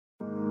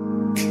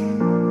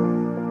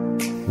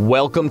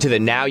Welcome to the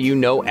Now You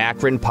Know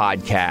Akron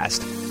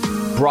podcast,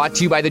 brought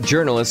to you by the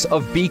journalists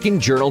of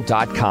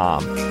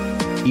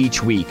beaconjournal.com.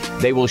 Each week,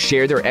 they will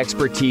share their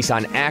expertise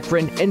on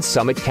Akron and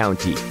Summit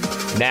County.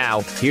 Now,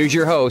 here's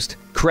your host,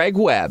 Craig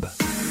Webb.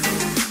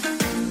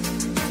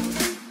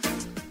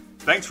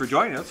 Thanks for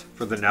joining us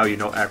for the Now You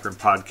Know Akron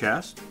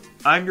podcast.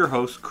 I'm your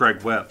host,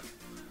 Craig Webb.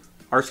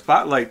 Our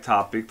spotlight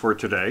topic for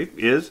today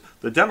is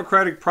the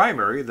Democratic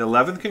primary, the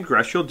 11th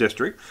Congressional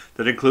District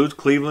that includes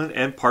Cleveland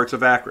and parts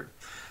of Akron.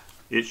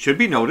 It should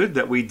be noted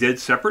that we did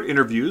separate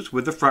interviews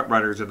with the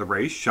frontrunners in the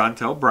race,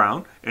 Shontel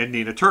Brown and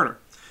Nina Turner.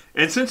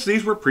 And since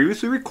these were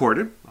previously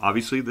recorded,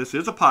 obviously this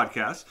is a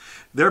podcast,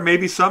 there may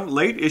be some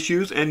late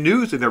issues and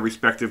news in their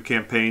respective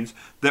campaigns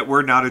that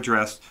were not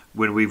addressed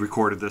when we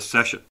recorded this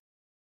session.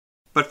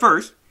 But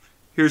first,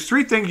 here's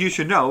 3 things you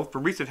should know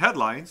from recent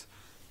headlines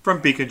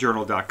from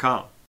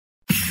beaconjournal.com.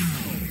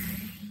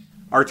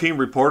 Our team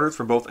reporters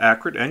from both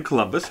Akron and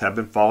Columbus have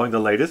been following the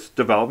latest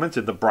developments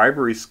in the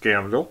bribery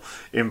scandal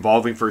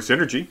involving First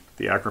Energy.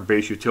 The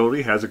Akron-based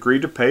utility has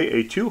agreed to pay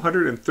a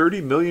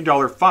 $230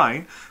 million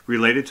fine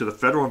related to the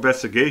federal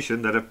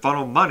investigation that had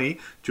funneled money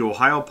to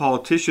Ohio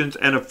politicians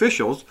and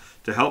officials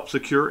to help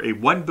secure a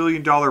 $1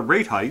 billion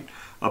rate hike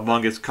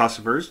among its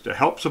customers to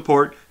help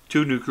support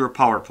 2 nuclear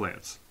power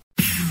plants.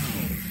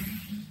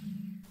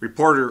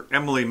 Reporter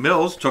Emily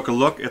Mills took a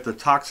look at the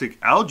toxic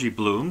algae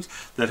blooms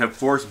that have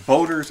forced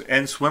boaters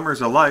and swimmers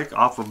alike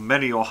off of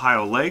many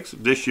Ohio lakes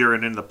this year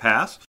and in the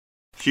past.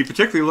 She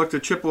particularly looked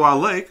at Chippewa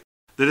Lake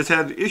that has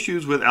had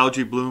issues with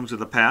algae blooms in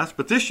the past,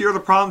 but this year the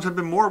problems have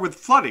been more with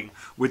flooding,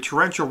 with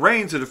torrential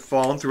rains that have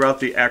fallen throughout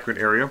the Akron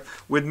area,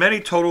 with many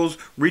totals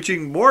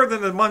reaching more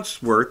than a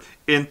month's worth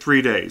in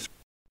 3 days.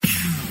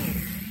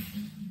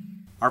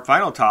 Our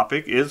final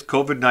topic is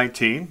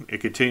COVID-19.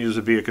 It continues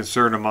to be a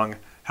concern among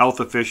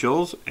health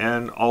officials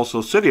and also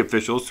city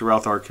officials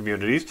throughout our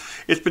communities.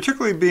 It's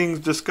particularly being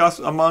discussed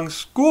among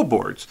school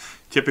boards.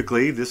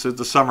 Typically, this is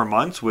the summer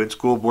months when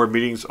school board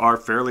meetings are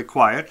fairly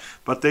quiet,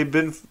 but they've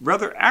been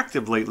rather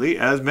active lately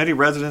as many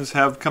residents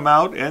have come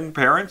out and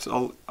parents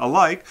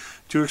alike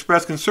to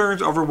express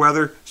concerns over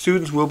whether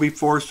students will be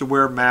forced to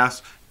wear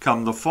masks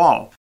come the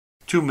fall.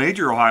 2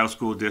 major Ohio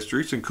school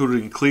districts,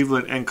 including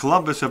Cleveland and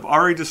Columbus, have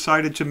already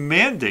decided to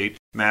mandate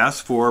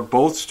masks for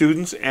both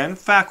students and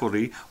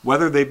faculty,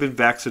 whether they've been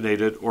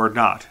vaccinated or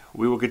not.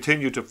 We will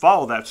continue to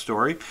follow that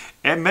story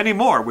and many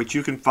more, which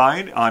you can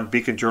find on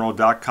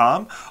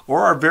beaconjournal.com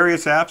or our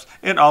various apps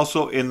and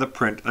also in the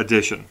print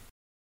edition.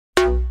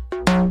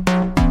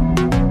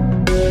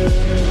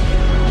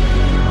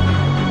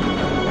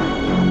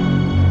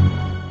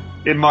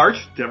 In March,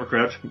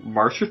 Democrat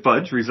Marcia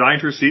Fudge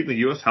resigned her seat in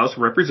the U.S. House of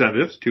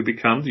Representatives to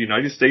become the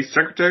United States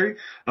Secretary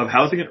of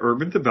Housing and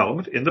Urban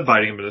Development in the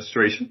Biden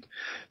administration.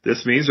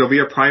 This means there will be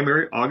a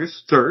primary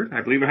August 3rd,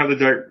 I believe I have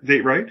the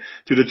date right,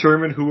 to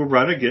determine who will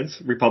run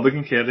against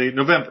Republican candidate in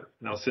November.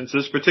 Now, since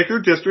this particular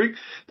district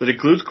that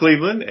includes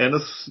Cleveland and a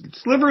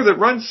sliver that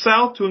runs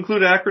south to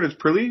include Akron is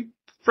pretty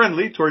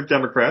friendly towards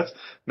Democrats,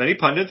 many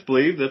pundits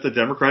believe that the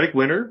Democratic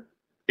winner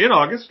in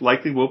August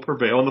likely will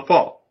prevail in the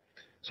fall.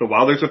 So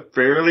while there's a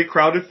fairly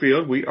crowded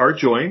field, we are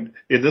joined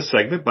in this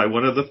segment by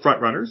one of the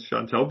frontrunners,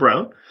 Shontel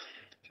Brown.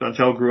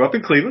 Shontel grew up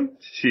in Cleveland.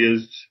 She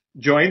has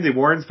joined the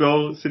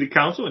Warrensville City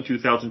Council in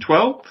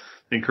 2012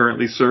 and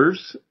currently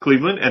serves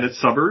Cleveland and its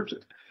suburbs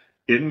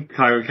in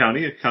Cuyahoga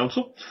County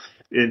Council.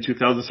 In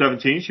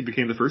 2017, she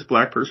became the first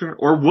black person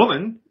or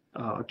woman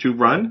to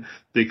run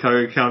the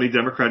Cuyahoga County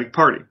Democratic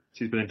Party.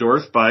 She's been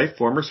endorsed by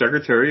former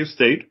Secretary of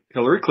State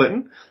Hillary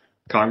Clinton,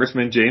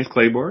 Congressman James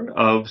Claiborne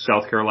of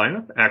South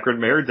Carolina, Akron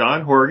Mayor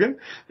Don Horgan,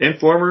 and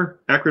former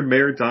Akron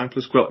Mayor Don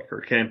Pasquale.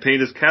 Her campaign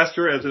has cast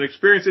her as an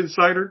experienced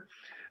insider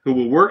who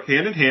will work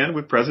hand in hand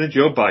with President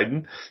Joe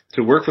Biden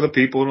to work for the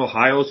people in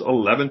Ohio's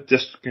 11th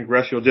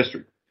Congressional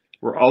District.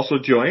 We're also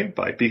joined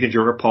by Beacon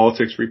Journal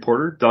politics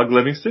reporter Doug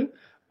Livingston.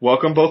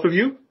 Welcome, both of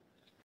you.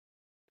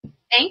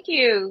 Thank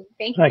you.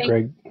 Thank you. Hi,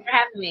 Craig. Thank you for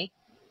having me.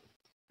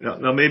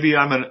 Now maybe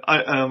I'm an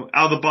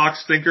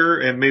out-of-the-box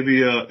thinker and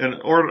maybe an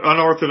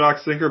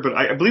unorthodox thinker, but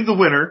I believe the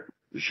winner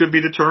should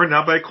be determined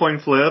not by a coin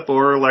flip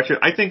or election.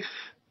 I think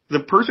the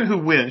person who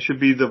wins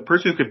should be the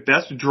person who could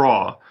best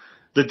draw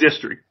the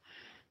district.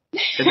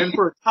 And then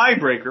for a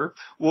tiebreaker,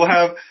 we'll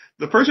have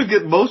the person who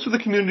gets most of the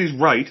communities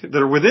right that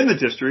are within the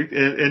district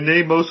and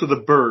name most of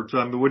the burbs.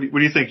 I mean, what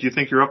do you think? Do you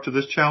think you're up to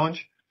this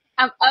challenge?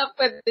 I'm up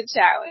for the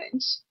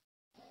challenge.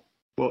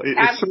 Well,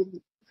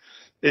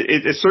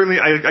 It certainly,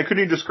 I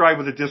couldn't even describe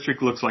what the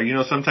district looks like. You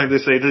know, sometimes they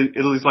say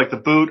it looks like the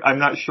boot. I'm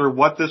not sure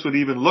what this would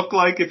even look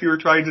like if you were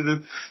trying to,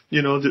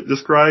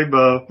 describe,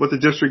 what the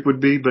district would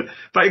be. But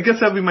I guess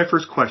that would be my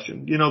first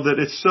question. You know, that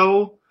it's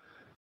so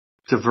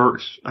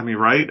diverse. I mean,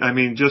 right? I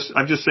mean,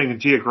 I'm just saying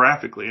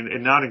geographically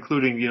and not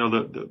including,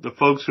 the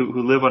folks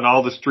who live on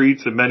all the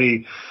streets and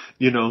many,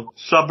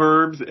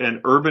 suburbs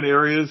and urban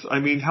areas. I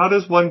mean, how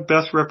does one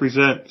best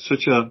represent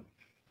such a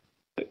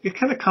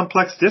kind of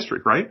complex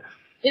district, right?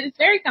 It is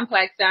very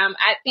complex.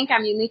 I think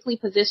I'm uniquely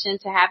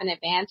positioned to have an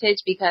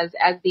advantage because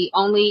as the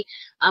only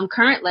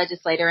current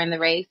legislator in the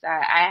race,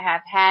 I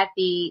have had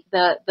the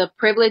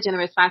privilege and the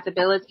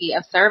responsibility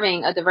of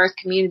serving a diverse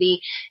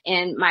community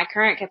in my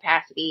current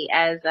capacity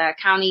as a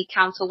county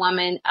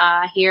councilwoman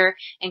here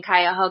in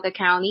Cuyahoga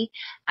County.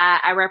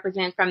 I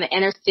represent from the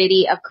inner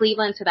city of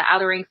Cleveland to the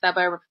outer ring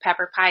suburb of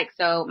Pepper Pike.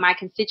 So my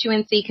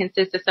constituency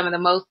consists of some of the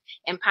most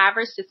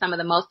impoverished to some of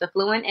the most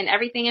affluent and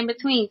everything in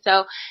between.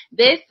 So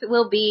this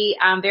will be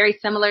very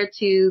similar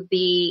to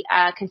the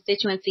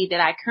constituency that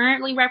I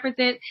currently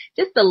represent,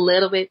 just a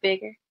little bit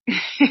bigger.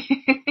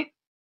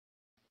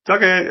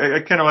 Doug,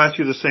 I kind of asked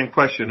you the same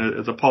question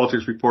as a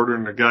politics reporter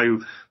and a guy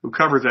who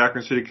covers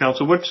Akron City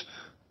Council. What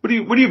do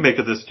you make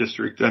of this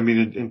district? I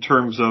mean, in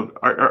terms of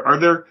are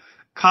there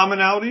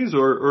commonalities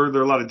or are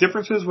there a lot of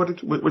differences?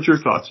 What's your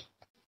thoughts?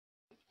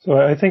 So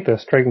I think the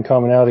striking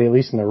commonality, at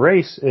least in the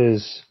race,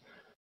 is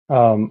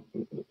some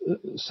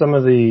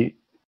of the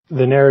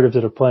narratives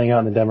that are playing out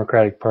in the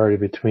Democratic Party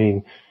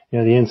between,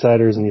 the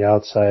insiders and the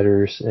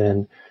outsiders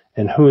and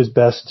who is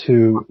best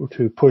to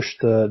push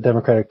the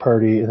Democratic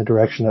Party in the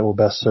direction that will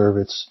best serve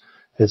its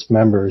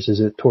members. Is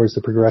it towards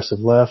the progressive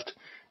left?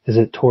 Is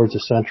it towards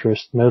the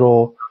centrist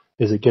middle?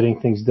 Is it getting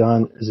things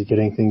done? Is it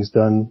getting things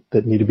done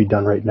that need to be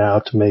done right now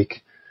to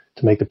make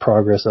the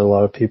progress that a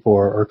lot of people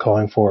are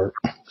calling for,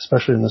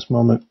 especially in this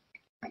moment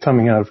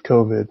coming out of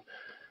COVID?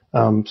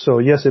 So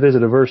yes, it is a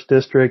diverse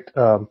district.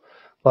 A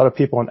lot of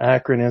people in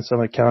Akron and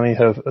Summit County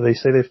they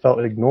say they felt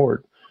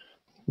ignored.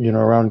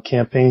 Around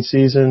campaign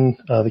season,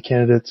 the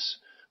candidates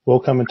will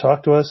come and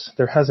talk to us.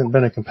 There hasn't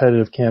been a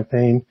competitive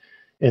campaign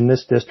in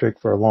this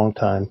district for a long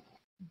time.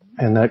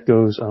 And that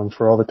goes,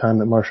 for all the time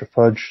that Marcia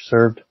Fudge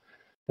served,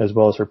 as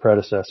well as her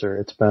predecessor.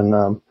 It's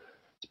been,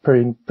 it's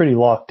pretty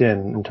locked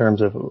in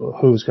terms of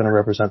who's going to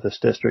represent this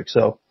district.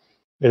 So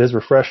it is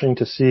refreshing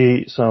to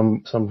see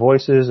some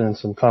voices and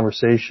some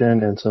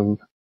conversation and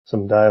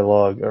some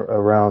dialogue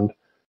around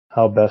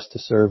how best to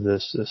serve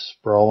this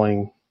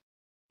sprawling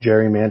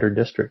gerrymandered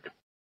district.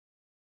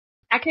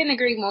 I couldn't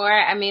agree more.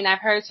 I mean,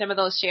 I've heard some of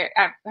those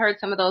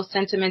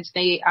sentiments.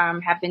 They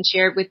have been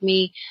shared with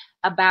me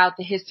about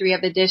the history of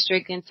the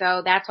district. And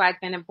so that's why it's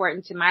been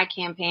important to my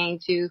campaign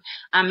to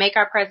make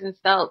our presence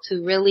felt,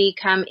 to really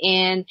come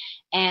in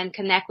and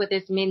connect with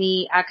as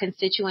many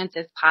constituents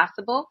as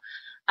possible.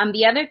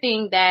 The other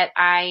thing that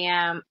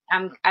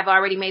I've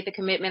already made the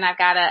commitment. I've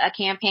got a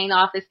campaign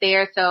office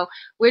there, so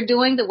we're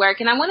doing the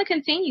work, and I want to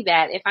continue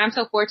that. If I'm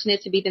so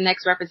fortunate to be the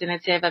next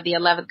representative of the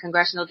 11th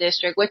Congressional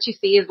District, what you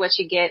see is what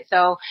you get.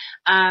 So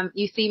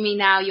you see me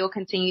now, you'll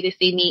continue to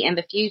see me in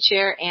the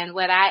future. And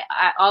what I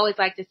always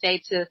like to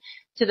say to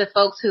the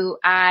folks who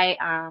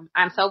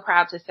I'm so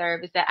proud to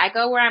serve is that I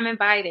go where I'm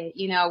invited.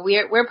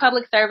 We're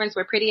public servants.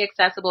 We're pretty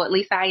accessible. At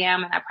least I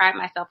am. And I pride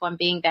myself on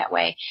being that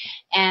way.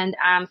 And,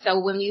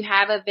 so when you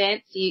have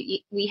events,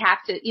 we have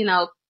to,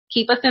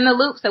 keep us in the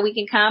loop so we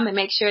can come and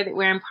make sure that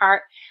we're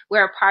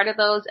a part of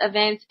those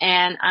events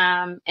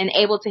and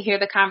able to hear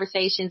the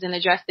conversations and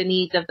address the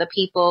needs of the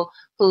people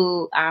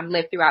who,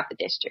 live throughout the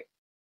district.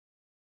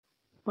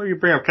 Well, you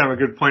bring up kind of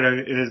a good point.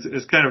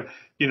 It's kind of,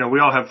 we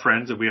all have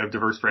friends and we have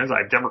diverse friends.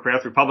 I have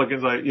Democrats,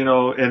 Republicans,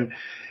 and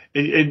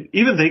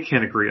even they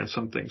can't agree on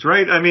some things,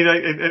 right? I mean,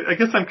 I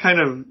guess I'm kind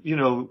of,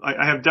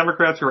 I have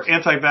Democrats who are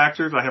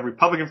anti-vaxxers. I have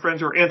Republican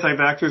friends who are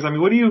anti-vaxxers. I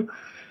mean,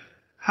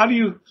 how do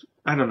you,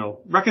 I don't know,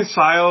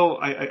 reconcile,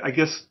 I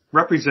guess,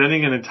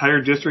 representing an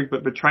entire district,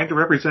 but trying to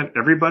represent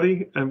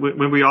everybody and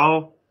when we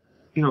all,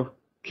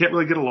 can't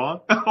really get along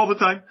all the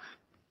time?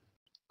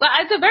 Well,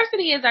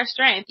 diversity is our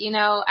strength.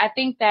 I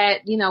think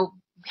that,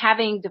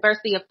 having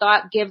diversity of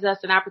thought gives us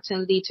an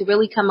opportunity to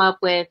really come up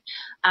with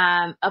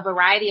a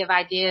variety of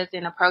ideas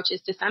and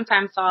approaches to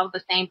sometimes solve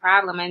the same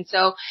problem. And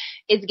so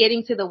it's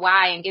getting to the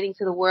why and getting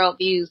to the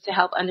worldviews to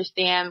help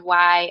understand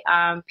why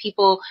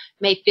people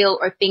may feel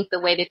or think the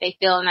way that they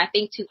feel. And I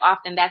think too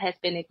often that has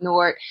been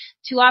ignored.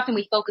 Too often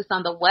we focus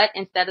on the what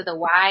instead of the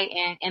why.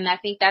 And I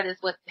think that is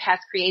what has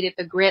created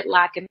the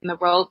gridlock and the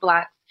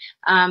roadblocks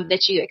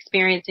that you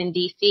experience in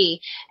DC.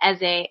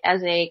 As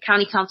a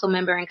county council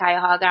member in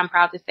Cuyahoga, I'm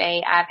proud to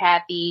say I've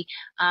had the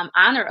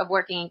honor of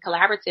working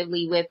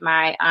collaboratively with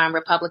my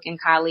Republican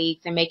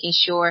colleagues and making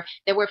sure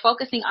that we're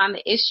focusing on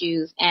the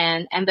issues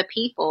and the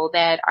people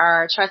that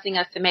are trusting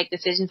us to make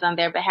decisions on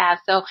their behalf.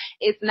 So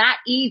it's not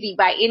easy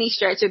by any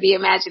stretch of the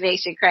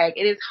imagination, Craig.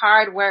 It is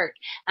hard work,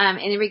 and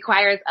it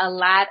requires a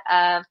lot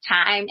of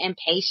time and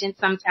patience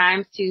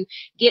sometimes to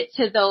get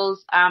to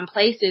those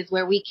places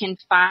where we can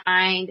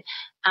find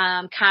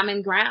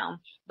common ground.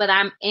 But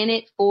I'm in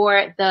it for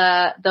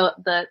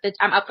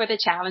I'm up for the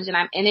challenge, and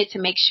I'm in it to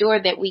make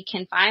sure that we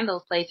can find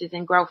those places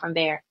and grow from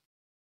there.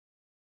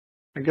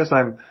 I guess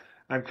I'm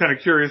kind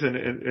of curious,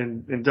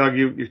 and Doug,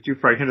 you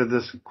probably hinted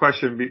this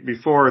question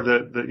before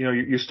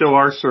that you still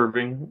are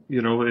serving,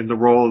 in the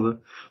role of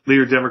the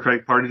leader of the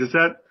Democratic Party. Does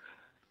that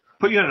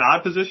put you in an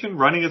odd position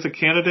running as a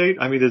candidate?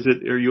 I mean,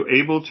 are you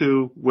able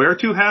to wear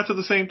two hats at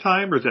the same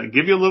time, or does that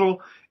give you a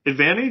little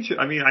advantage?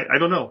 I mean, I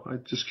don't know.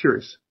 I'm just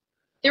curious.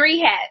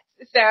 3 hats.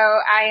 So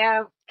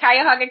I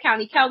Cuyahoga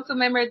County council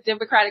member,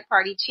 Democratic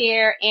Party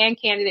chair, and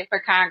candidate for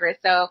Congress.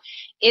 So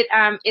it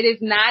is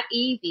not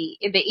easy.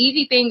 The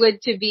easy thing would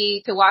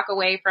be to walk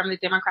away from the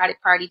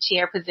Democratic Party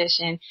chair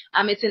position.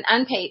 It's an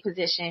unpaid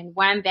position,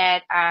 one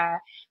that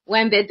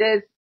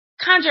does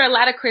conjure a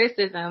lot of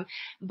criticism.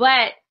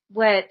 But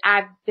what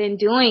I've been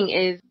doing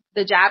is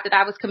the job that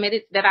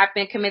I've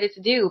been committed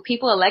to do.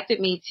 People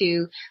elected me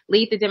to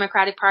lead the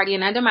Democratic Party,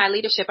 and under my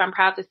leadership, I'm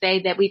proud to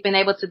say that we've been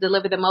able to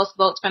deliver the most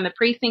votes from the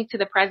precinct to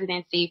the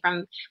presidency,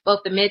 from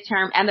both the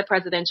midterm and the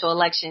presidential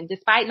election.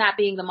 Despite not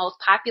being the most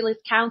populous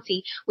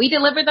county, we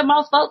delivered the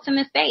most votes in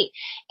the state,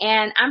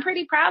 and I'm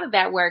pretty proud of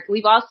that work.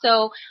 We've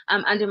also,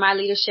 under my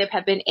leadership,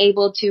 have been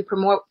able to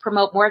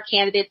promote more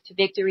candidates to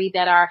victory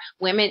that are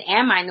women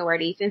and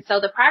minorities, and so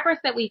the progress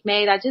that we've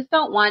made, I just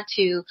don't want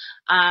to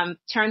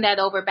turn that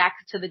over back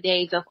to the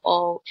days of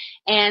old.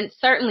 And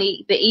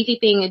certainly the easy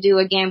thing to do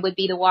again would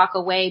be to walk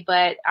away,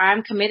 but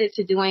I'm committed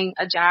to doing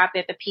a job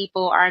that the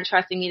people are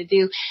entrusting me to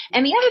do.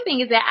 And the other thing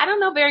is that I don't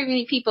know very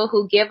many people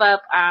who give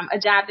up a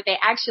job that they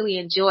actually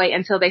enjoy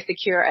until they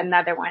secure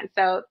another one.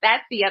 So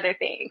that's the other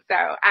thing. So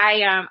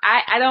I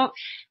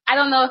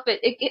don't know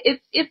if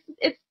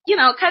it's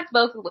cuts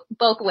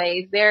both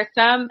ways. There are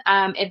some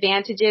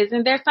advantages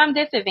and there's some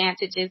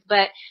disadvantages,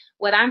 but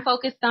what I'm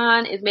focused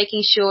on is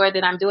making sure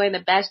that I'm doing the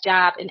best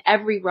job in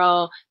every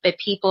role that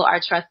people are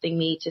trusting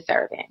me to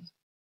serve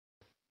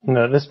in.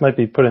 Now, this might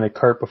be putting the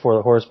cart before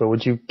the horse, but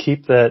would you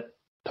keep that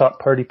top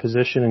party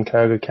position in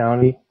Cuyahoga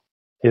County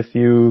if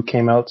you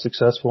came out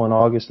successful in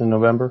August and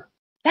November?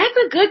 That's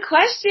a good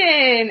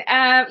question.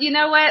 You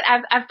know what?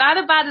 I've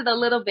thought about it a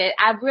little bit.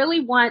 I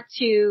really want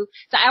to,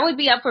 so I would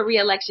be up for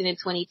re-election in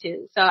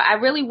 22. So I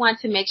really want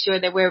to make sure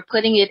that we're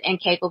putting it in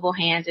capable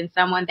hands and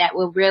someone that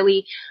will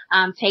really,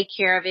 take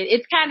care of it.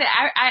 It's kind of,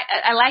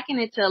 I liken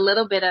it to a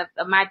little bit of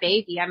my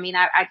baby. I mean,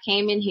 I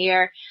came in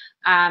here,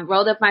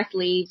 rolled up my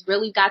sleeves,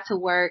 really got to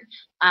work,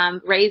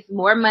 raised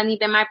more money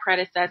than my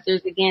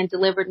predecessors, again,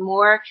 delivered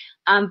more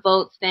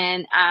votes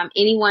than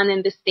anyone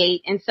in the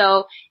state. And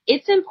so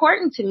it's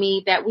important to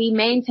me that we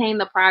maintain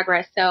the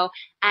progress. So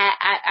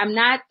I'm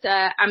not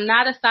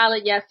a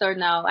solid yes or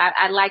no.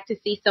 I'd like to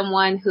see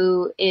someone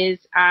who is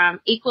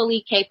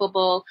equally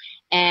capable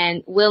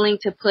and willing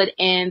to put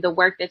in the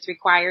work that's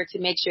required to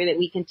make sure that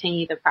we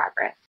continue the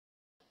progress.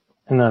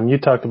 And you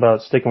talked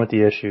about sticking with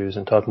the issues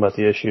and talking about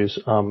the issues.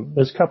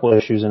 There's a couple of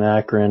issues in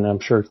Akron. I'm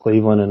sure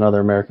Cleveland and other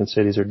American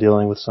cities are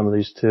dealing with some of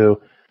these too.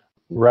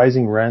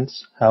 Rising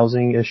rents,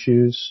 housing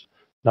issues,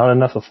 not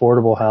enough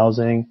affordable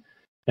housing,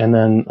 and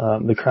then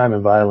the crime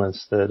and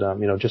violence that,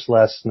 just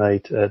last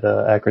night at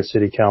Akron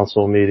City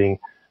Council meeting,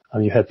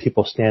 you had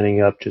people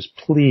standing up just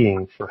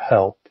pleading for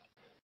help,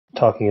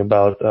 talking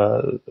about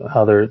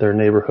how their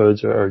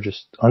neighborhoods are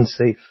just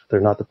unsafe. They're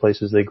not the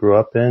places they grew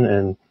up in,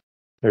 and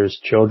there's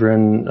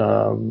children,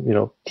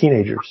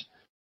 teenagers,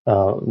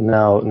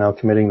 now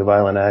committing the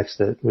violent acts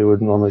that we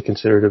would normally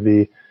consider to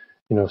be,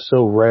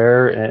 so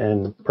rare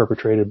and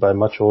perpetrated by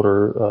much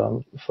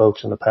older,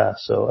 folks in the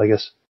past. So I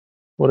guess,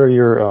 what are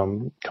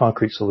your,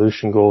 concrete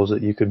solution goals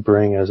that you could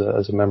bring as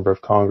a member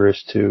of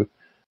Congress to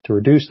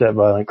reduce that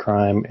violent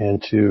crime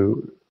and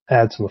to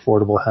add some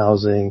affordable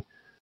housing,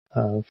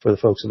 for the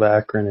folks of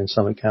Akron and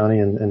Summit County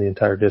and the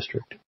entire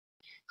district?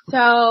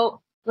 So,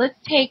 let's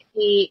take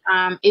the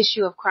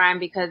issue of crime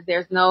because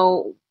there's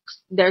no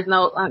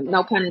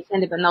pun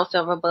intended, but no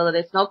silver bullet.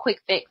 It's no quick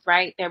fix,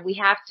 right? That we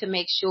have to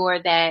make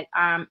sure that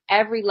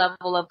every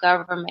level of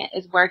government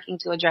is working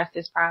to address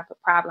this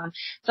problem.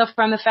 So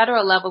from the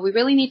federal level, we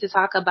really need to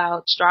talk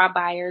about straw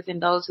buyers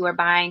and those who are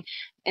buying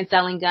and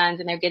selling guns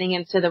and they're getting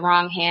into the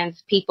wrong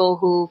hands. People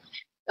who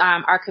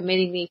are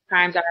committing these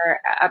crimes are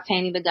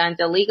obtaining the guns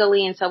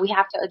illegally. And so we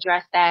have to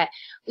address that.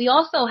 We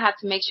also have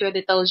to make sure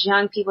that those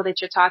young people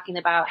that you're talking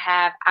about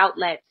have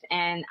outlets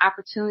and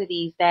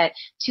opportunities that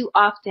too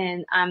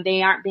often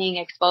they aren't being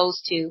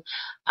exposed to.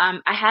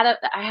 I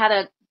had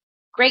a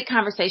great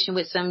conversation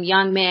with some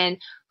young men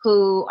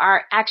who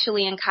are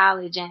actually in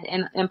college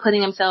and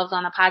putting themselves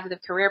on a positive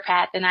career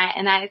path. And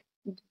I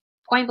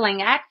point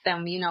blank asked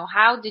them,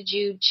 how did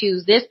you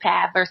choose this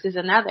path versus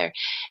another?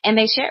 And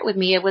they shared with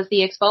me it was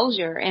the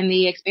exposure and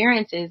the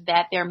experiences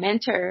that their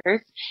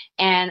mentors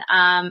and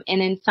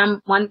in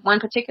one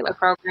particular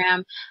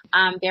program,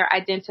 they're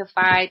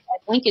identified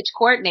as linkage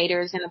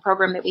coordinators in the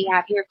program that we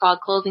have here called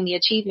Closing the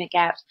Achievement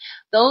Gaps.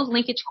 Those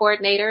linkage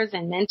coordinators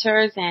and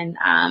mentors and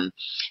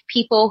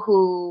people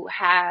who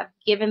have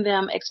given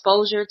them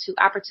exposure to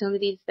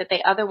opportunities that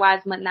they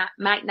otherwise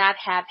might not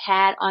have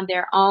had on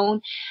their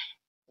own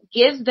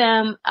gives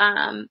them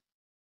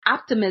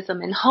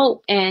optimism and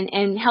hope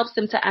and helps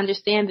them to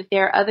understand that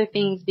there are other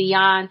things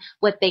beyond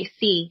what they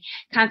see.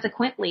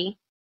 Consequently,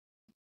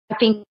 I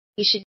think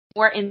we should do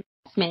more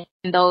investment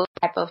in those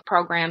type of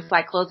programs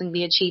like Closing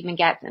the Achievement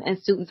Gaps and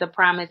Students of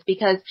Promise,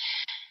 because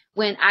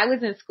when I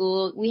was in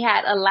school, we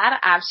had a lot of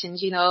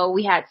options.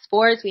 We had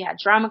sports, we had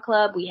drama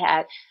club, we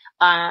had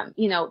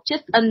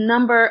just a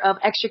number of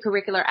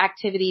extracurricular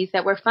activities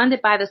that were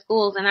funded by the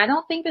schools. And I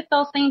don't think that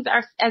those things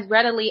are as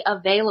readily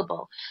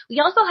available. We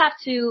also have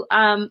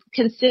to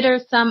consider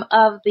some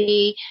of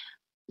the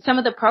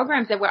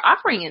programs that we're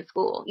offering in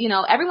school.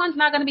 Everyone's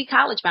not going to be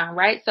college bound,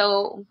 right?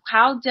 So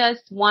how does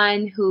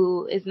one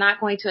who is not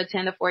going to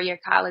attend a 4-year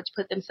college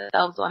put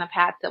themselves on a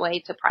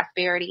pathway to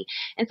prosperity?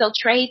 And so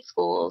trade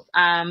schools,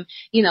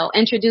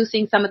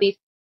 introducing some of these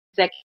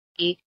that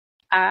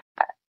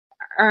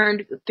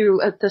earned through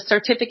the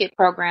certificate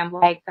program,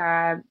 like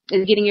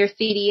getting your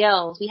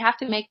CDLs. We have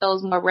to make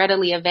those more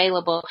readily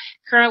available.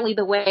 Currently,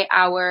 the way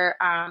our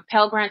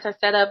Pell Grants are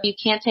set up, you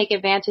can't take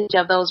advantage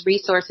of those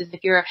resources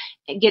if you're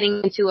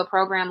getting into a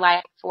program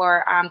like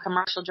for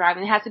commercial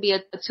driving. It has to be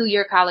a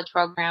 2-year college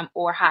program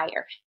or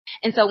higher.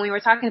 And so when we're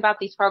talking about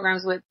these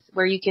programs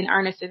where you can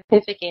earn a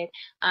certificate,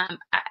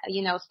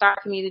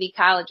 Start Community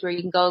College, where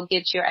you can go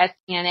get your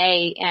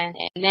SCNA and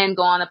then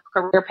go on a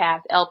career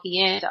path,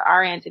 LPN to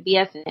RN to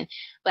BSN.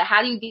 But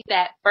how do you get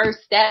that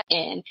first step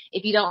in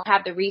if you don't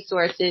have the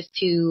resources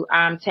to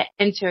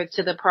enter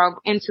into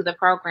the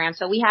program?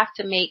 So we have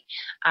to make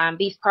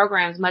these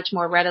programs much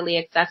more readily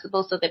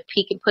accessible so that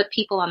we can put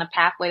people on a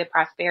pathway to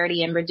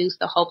prosperity and reduce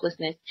the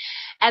hopelessness.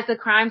 As the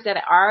crimes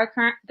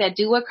that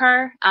do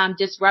occur,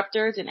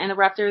 disruptors and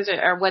interrupters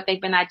are what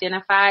they've been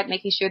identified,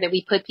 making sure that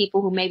we put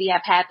people who maybe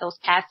have had those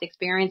past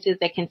experiences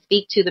that can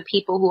speak to the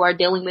people who are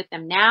dealing with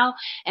them now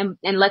and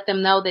let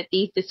them know that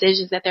these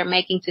decisions that they're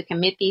making to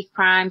commit these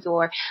crimes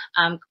or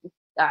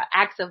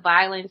acts of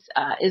violence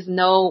is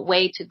no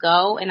way to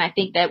go. And I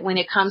think that when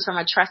it comes from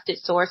a trusted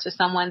source or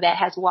someone that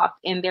has walked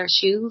in their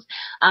shoes,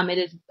 it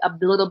is a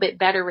little bit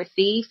better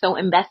received. So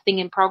investing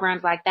in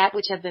programs like that,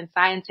 which have been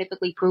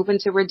scientifically proven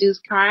to reduce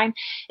crime,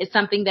 is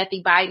something that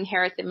the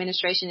Biden-Harris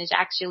administration is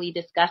actually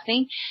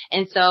discussing.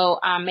 And so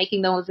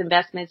making those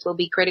investments will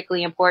be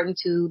critically important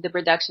to the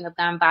reduction of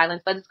gun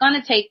violence. But it's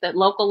going to take the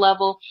local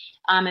level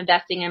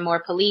investing in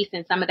more police,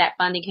 and some of that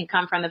funding can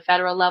come from the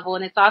federal level.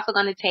 And it's also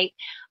going to take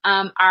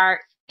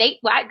our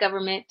statewide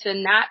government to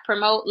not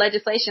promote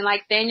legislation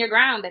like Stand Your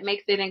Ground that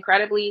makes it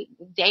incredibly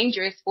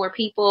dangerous for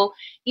people,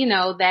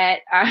 that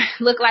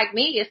look like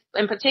me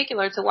in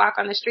particular to walk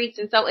on the streets.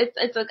 And so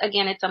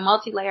it's a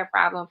multi-layer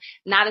problem,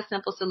 not a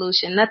simple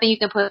solution, nothing you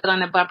can put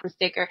on a bumper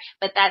sticker,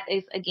 but that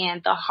is,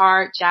 again, the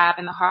hard job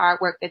and the hard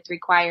work that's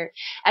required.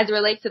 As it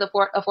relates to the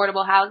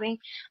affordable housing,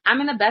 I'm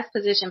in the best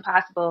position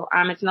possible.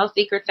 It's no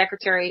secret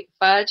Secretary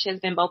Fudge has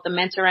been both a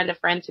mentor and a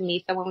friend to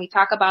me. So when we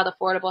talk about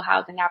affordable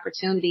housing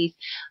opportunities,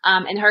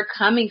 and her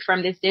coming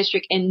from this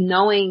district and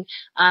knowing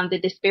the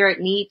disparate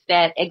needs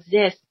that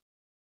exist,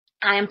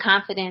 I am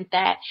confident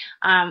that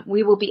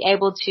we will be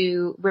able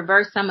to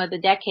reverse some of the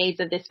decades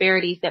of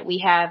disparities that we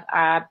have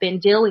been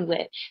dealing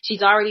with.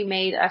 She's already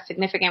made a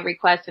significant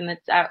request, and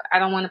I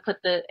don't want to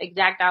put the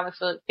exact dollar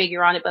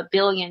figure on it, but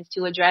billions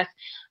to address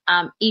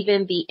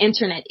even the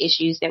internet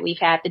issues that we've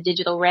had, the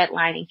digital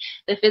redlining.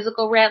 The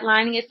physical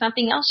redlining is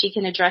something else she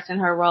can address in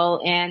her role,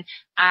 and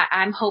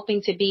I'm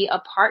hoping to be a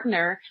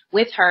partner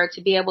with her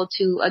to be able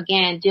to,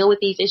 again, deal with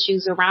these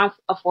issues around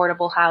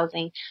affordable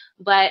housing.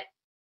 But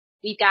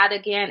we've got,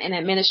 again, an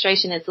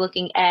administration that's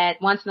looking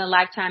at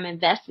once-in-a-lifetime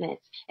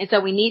investments. And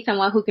so we need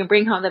someone who can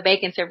bring home the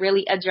bacon to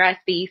really address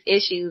these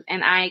issues.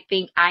 And I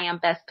think I am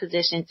best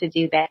positioned to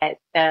do that,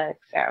 Doug.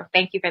 So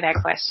thank you for that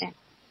question.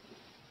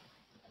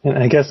 And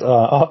I guess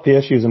off the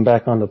issues and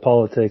back onto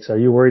politics, are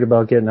you worried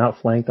about getting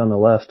outflanked on the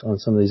left on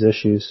some of these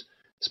issues,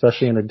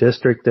 especially in a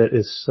district that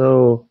is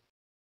so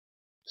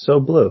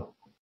blue?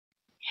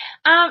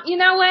 You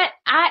know what?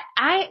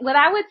 What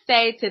I would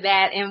say to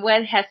that, and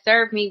what has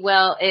served me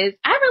well, is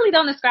I really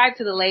don't ascribe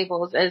to the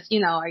labels as,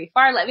 are you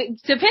far left?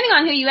 Depending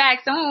on who you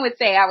ask, someone would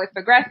say I was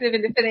progressive,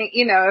 and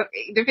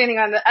depending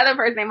on the other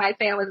person, they might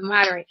say I was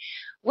moderate.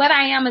 What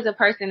I am is a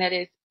person that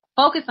is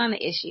focused on the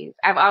issues.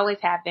 I've always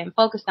have been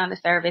focused on the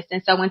service.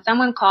 And so when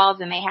someone calls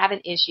and they have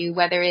an issue,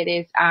 whether it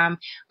is,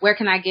 where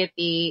can I get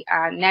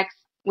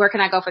where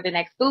can I go for the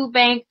next food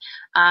bank?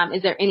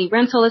 Is there any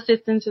rental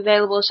assistance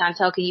available?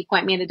 Shontel, can you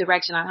point me in the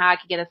direction on how I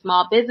can get a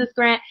small business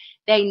grant?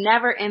 They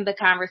never end the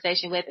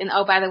conversation with, and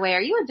oh, by the way,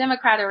 are you a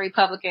Democrat or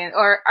Republican,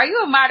 or are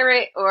you a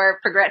moderate or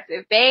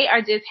progressive? They are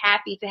just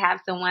happy to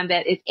have someone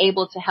that is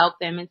able to help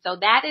them. And so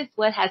that is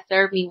what has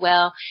served me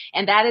well.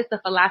 And that is the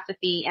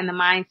philosophy and the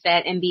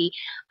mindset and the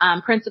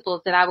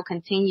principles that I will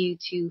continue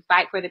to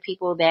fight for the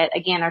people that,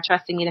 again, are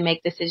trusting me to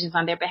make decisions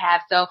on their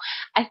behalf. So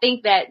I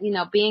think that,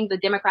 being the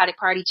Democratic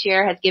Party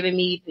chair has given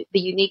me the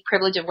unique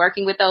privilege of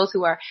working with those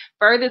who are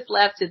furthest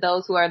left to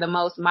those who are the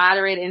most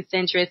moderate and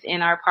centrist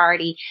in our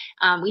party.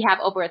 We have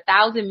over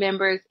 1,000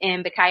 members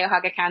in the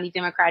Cuyahoga County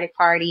Democratic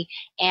Party,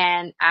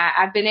 and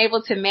I've been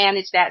able to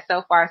manage that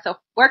so far. So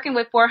working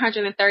with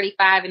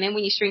 435, and then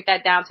when you shrink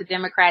that down to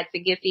Democrats,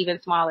 it gets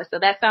even smaller. So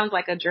that sounds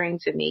like a dream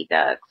to me,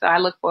 Doug. So I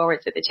look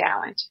forward to the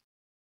challenge.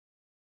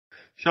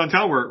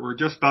 Shontel, we're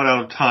just about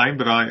out of time,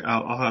 but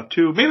I'll have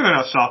two, maybe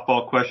not a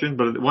softball question,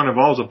 but one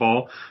involves a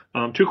ball.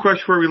 Two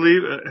questions before we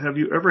leave. Have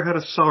you ever had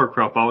a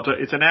sauerkraut ball?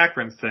 It's an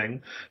Akron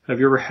thing. Have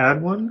you ever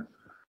had one?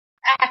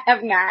 I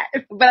have not,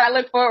 but I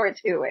look forward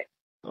to it.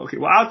 Okay,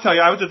 well, I'll tell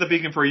you, I was at the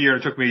Beacon for a year,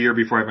 and it took me a year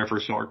before I had my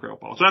first sauerkraut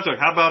ball. So that's okay.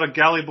 How about a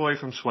galley boy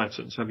from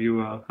Swenson's? How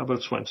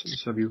about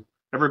Swenson's? Have you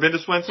ever been to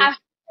Swenson's?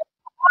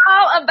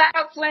 All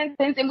about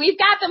Swenson's, and we've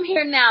got them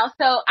here now.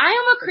 So I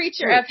am a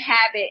creature of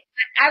habit.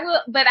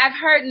 But I've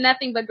heard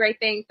nothing but great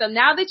things. So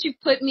now that you've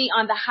put me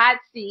on the hot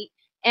seat,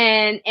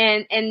 and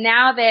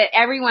now that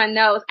everyone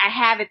knows I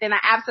have it, then I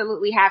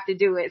absolutely have to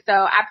do it. So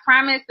I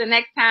promise the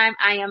next time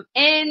I am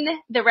in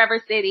the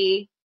River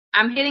City,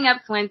 I'm hitting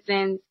up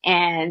Swenson's,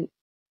 and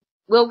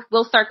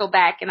we'll circle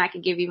back, and I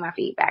can give you my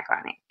feedback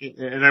on it.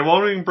 And I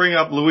won't even bring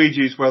up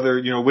Luigi's,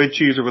 whether, with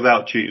cheese or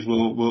without cheese.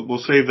 We'll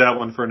save that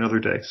one for another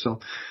day. So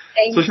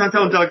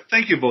Shontel and Doug,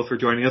 thank you both for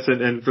joining us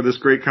and for this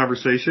great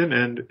conversation,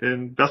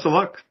 and best of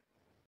luck.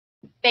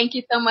 Thank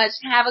you so much.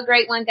 Have a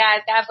great one, guys.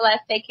 God bless.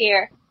 Take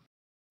care.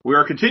 We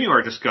are continuing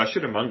our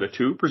discussion among the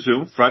two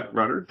presumed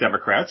front-runner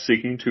Democrats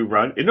seeking to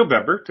run in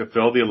November to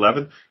fill the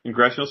 11th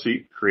congressional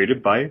seat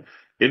created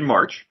in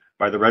March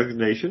by the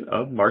resignation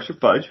of Marcia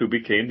Fudge, who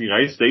became the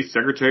United States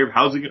Secretary of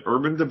Housing and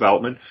Urban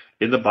Development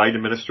in the Biden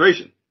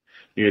administration.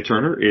 Nina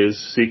Turner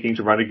is seeking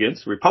to run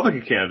against the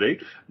Republican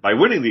candidate by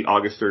winning the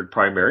August 3rd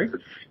primary.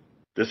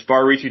 This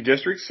far-reaching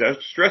district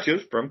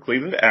stretches from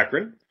Cleveland to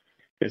Akron.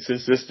 And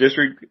since this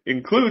district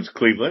includes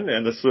Cleveland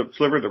and the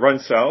sliver that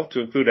runs south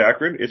to include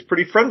Akron, it's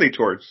pretty friendly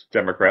towards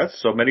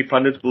Democrats. So many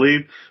pundits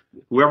believe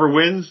whoever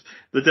wins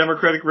the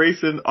Democratic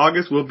race in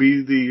August will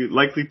be the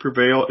likely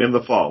prevail in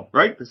the fall.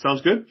 Right? That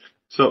sounds good?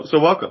 So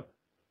welcome.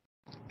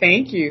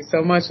 Thank you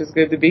so much. It's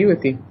good to be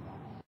with you.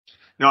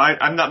 No,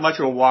 I'm not much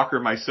of a walker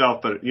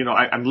myself, but,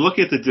 I'm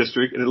looking at the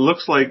district, and it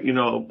looks like,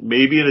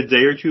 maybe in a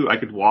day or two I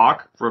could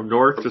walk from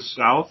north to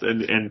south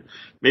and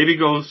maybe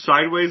go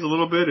sideways a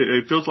little bit.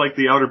 It feels like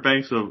the Outer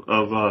Banks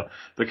of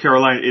the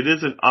Carolina. It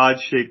is an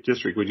odd-shaped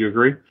district. Would you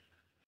agree?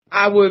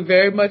 I would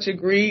very much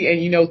agree.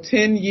 And,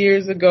 10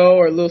 years ago,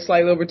 or a little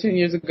slightly over 10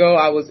 years ago,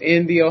 I was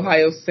in the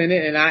Ohio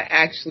Senate, and I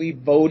actually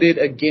voted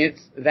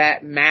against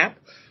that map.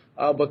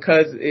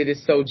 Because it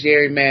is so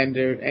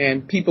gerrymandered,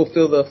 and people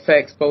feel the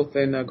effects both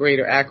in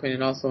greater Akron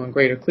and also in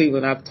greater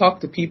Cleveland. I've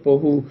talked to people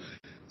who,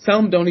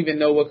 some don't even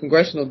know what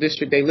congressional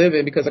district they live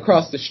in, because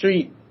across the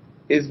street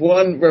is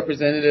one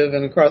representative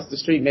and across the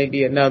street may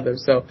be another.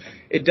 So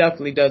it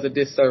definitely does a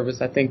disservice,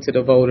 I think, to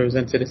the voters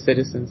and to the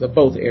citizens of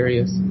both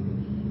areas.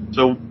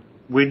 So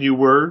when you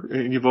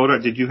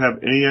voted, did you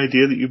have any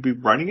idea that you'd be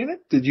running in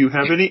it? Did you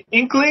have any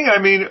inkling?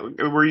 I mean,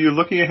 were you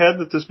looking ahead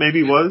that this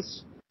maybe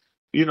was,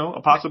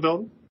 a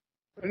possibility?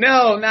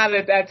 No, not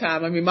at that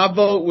time. I mean, my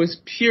vote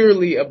was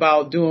purely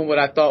about doing what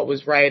I thought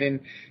was right. And,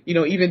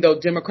 even though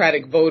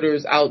Democratic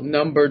voters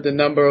outnumbered the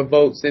number of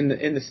votes in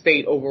the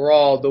state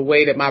overall, the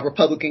way that my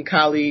Republican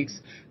colleagues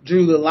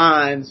drew the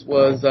lines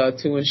was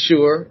to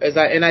ensure,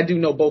 and I do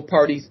know both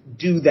parties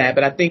do that,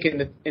 but I think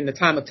in the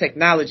time of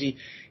technology,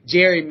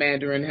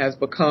 gerrymandering has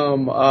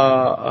become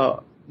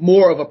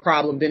more of a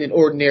problem than it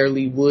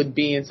ordinarily would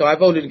be. And so I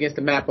voted against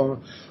the map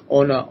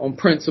on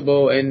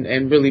principle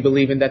and really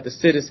believing that the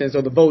citizens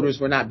or the voters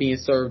were not being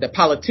served, that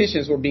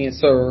politicians were being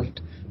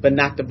served, but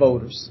not the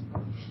voters.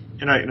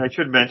 And I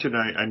should mention,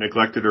 I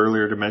neglected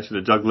earlier to mention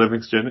that Doug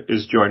Livingston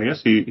is joining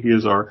us. He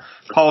is our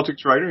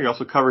politics writer. He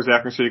also covers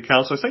Akron City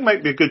Council. I think it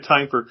might be a good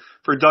time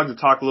for Doug to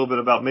talk a little bit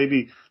about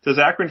maybe, does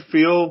Akron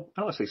feel,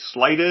 I don't want to say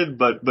slighted,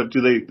 but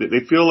do they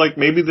feel like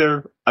maybe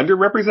they're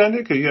underrepresented?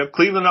 Because you have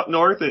Cleveland up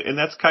north, and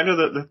that's kind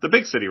of the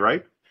big city,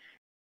 right?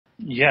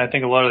 Yeah, I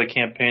think a lot of the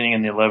campaigning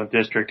in the 11th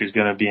district is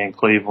going to be in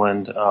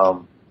Cleveland.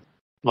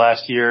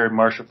 Last year,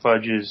 Marcia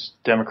Fudge's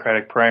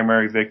Democratic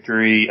primary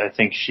victory, I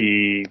think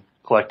she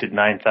collected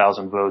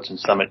 9,000 votes in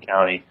Summit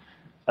County.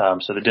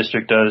 So the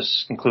district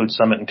does include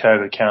Summit and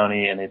Cuyahoga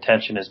County, and the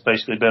attention has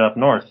basically been up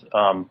north.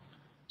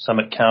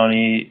 Summit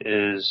County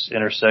is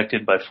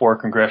intersected by 4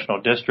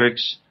 congressional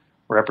districts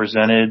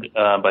represented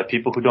by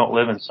people who don't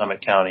live in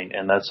Summit County,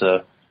 and that's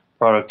a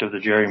product of the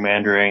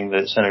gerrymandering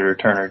that Senator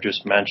Turner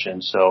just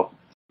mentioned. So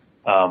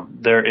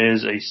there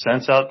is a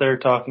sense out there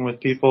talking with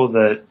people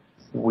that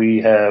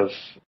we have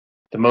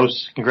the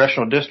most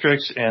congressional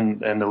districts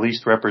and the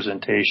least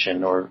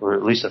representation, or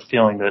at least a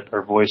feeling that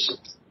our voice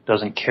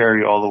doesn't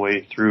carry all the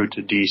way through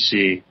to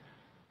D.C.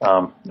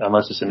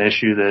 Unless it's an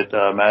issue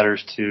that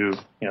matters to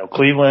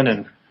Cleveland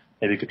and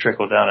maybe could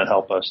trickle down and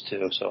help us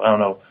too. So I don't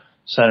know,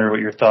 Senator,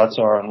 what your thoughts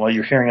are on what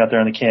you're hearing out there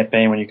in the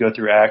campaign when you go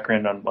through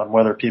Akron on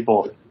whether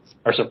people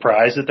are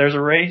surprised that there's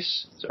a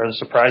race, are they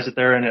surprised that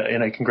they're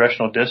in a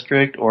congressional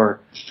district, or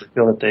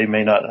feel that they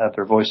may not have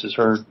their voices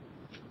heard?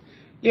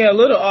 Yeah, a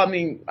little. I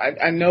mean,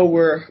 I know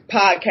we're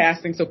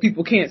podcasting, so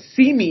people can't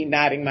see me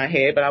nodding my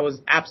head, but I was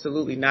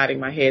absolutely nodding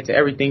my head to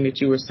everything that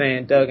you were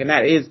saying, Doug. And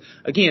that is,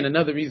 again,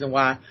 another reason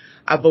why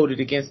I voted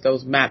against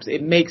those maps.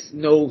 It makes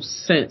no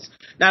sense.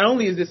 Not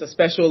only is this a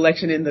special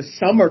election in the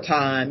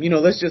summertime,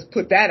 let's just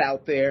put that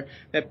out there,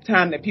 that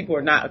time that people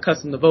are not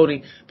accustomed to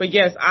voting. But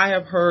yes, I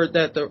have heard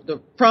that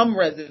from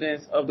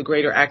residents of the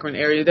greater Akron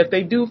area that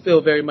they do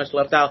feel very much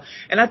left out.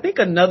 And I think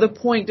another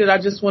point that I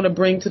just want to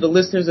bring to the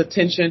listeners'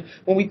 attention,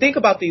 when we think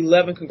about the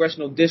 11th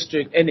Congressional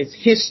District and its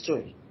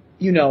history,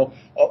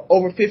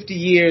 over 50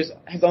 years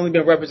has only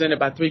been represented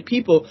by 3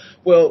 people.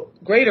 Well,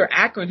 Greater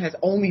Akron has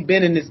only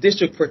been in this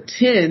district for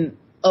 10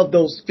 of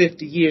those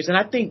 50 years. And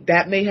I think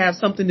that may have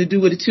something to do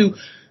with it too,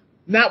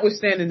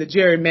 notwithstanding the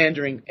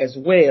gerrymandering as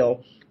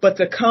well. But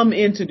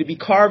to be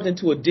carved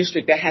into a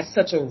district that has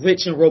such a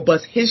rich and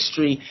robust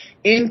history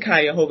in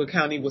Cuyahoga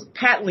County was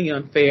patently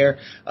unfair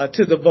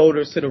to the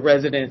voters, to the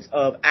residents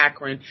of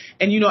Akron.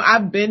 And,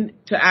 I've been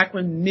to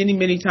Akron many,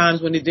 many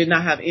times when it did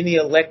not have any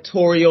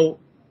electoral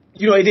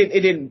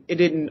it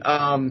didn't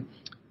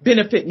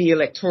benefit me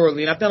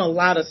electorally. And I've done a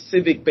lot of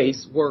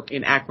civic-based work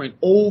in Akron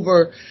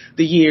over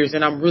the years,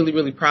 and I'm really,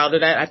 really proud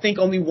of that. I think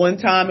only one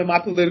time in my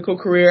political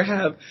career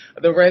have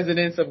the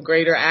residents of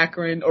Greater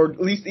Akron, or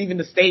at least even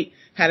the state,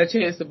 had a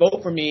chance to vote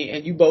for me,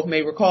 and you both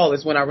may recall,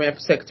 is when I ran for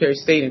Secretary of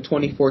State in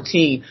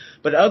 2014.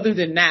 But other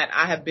than that,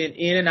 I have been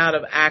in and out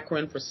of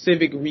Akron for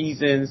civic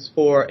reasons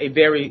for a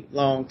very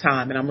long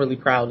time, and I'm really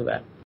proud of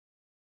that.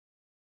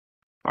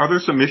 Are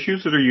there some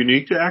issues that are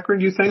unique to Akron,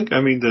 do you think?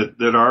 I mean,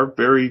 that are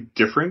very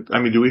different?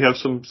 I mean, do we have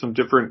some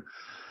different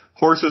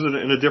horses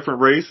in a different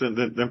race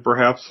than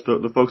perhaps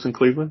the folks in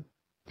Cleveland?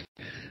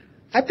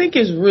 I think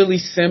it's really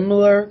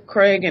similar,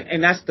 Craig,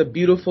 and that's the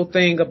beautiful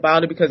thing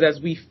about it, because as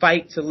we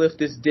fight to lift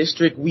this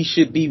district, we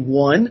should be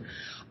one.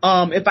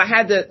 If I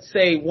had to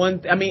say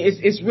one,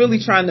 it's really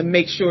trying to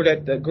make sure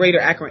that the greater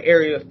Akron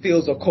area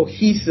feels a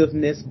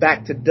cohesiveness,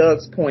 back to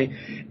Doug's point.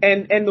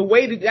 And the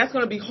way that's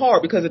going to be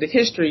hard because of the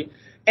history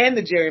and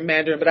the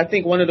gerrymandering, but I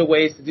think one of the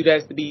ways to do that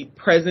is to be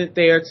present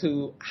there,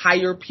 to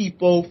hire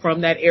people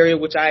from that area,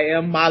 which I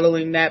am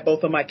modeling that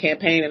both on my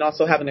campaign and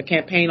also having a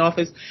campaign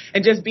office,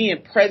 and just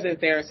being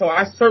present there. And so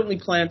I certainly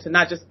plan to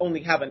not just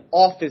only have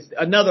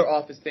another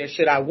office there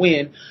should I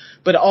win,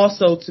 but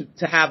also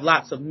to have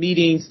lots of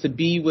meetings, to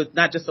be with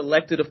not just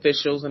elected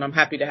officials, and I'm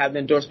happy to have the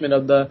endorsement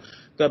of the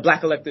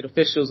black elected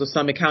officials of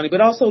Summit County, but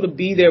also to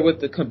be there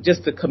with the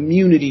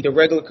community, the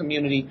regular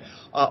community,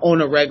 on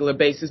a regular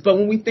basis. But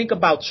when we think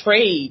about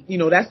trade,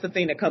 that's the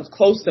thing that comes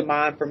close to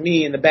mind for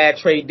me, and the bad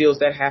trade deals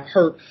that have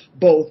hurt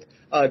both,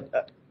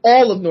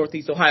 all of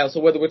Northeast Ohio. So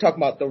whether we're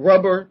talking about the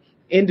rubber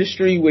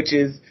industry, which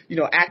is,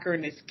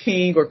 Akron is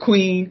king or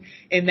queen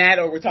in that,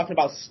 or we're talking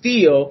about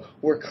steel,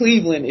 where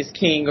Cleveland is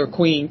king or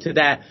queen to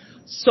that.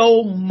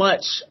 So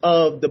much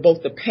of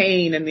both the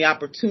pain and the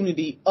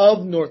opportunity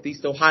of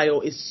Northeast Ohio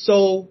is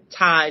so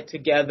tied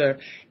together.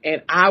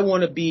 And I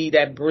want to be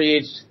that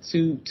bridge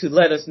to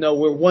let us know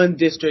we're one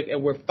district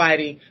and we're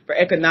fighting for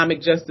economic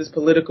justice,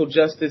 political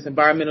justice,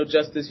 environmental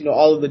justice,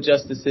 all of the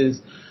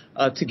justices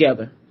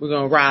together. We're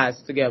going to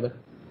rise together.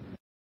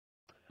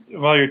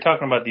 While you're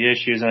talking about the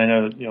issues, and I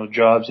know,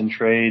 jobs and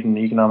trade and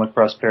economic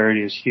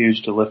prosperity is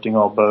huge to lifting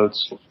all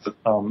boats.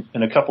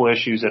 And a couple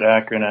issues that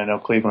Akron and I know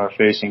Cleveland are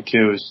facing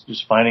too is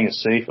just finding a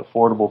safe,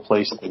 affordable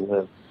place to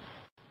live.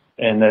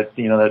 And that,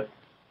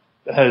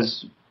 that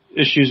has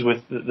issues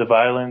with the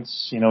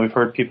violence. We've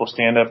heard people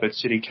stand up at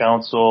city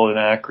council in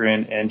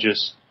Akron and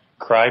just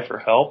cry for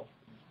help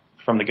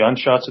from the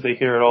gunshots that they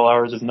hear at all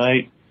hours of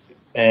night.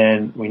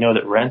 And we know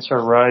that rents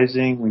are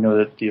rising. We know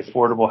that the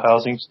affordable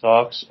housing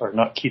stocks are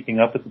not keeping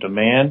up with the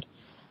demand.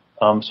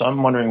 So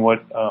I'm wondering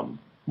what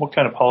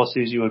kind of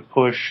policies you would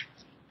push,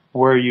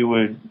 where you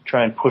would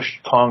try and push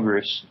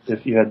Congress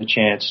if you had the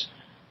chance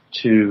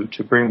to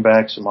bring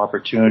back some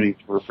opportunity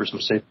for some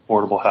safe,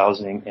 affordable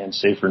housing and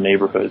safer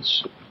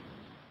neighborhoods.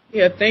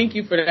 Yeah, thank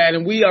you for that.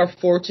 And we are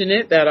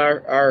fortunate that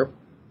our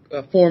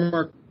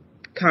former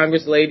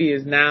Congress lady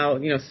is now,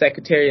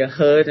 Secretary of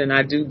HUD, and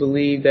I do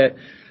believe that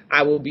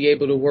I will be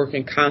able to work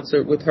in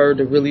concert with her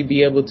to really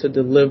be able to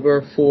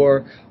deliver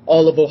for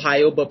all of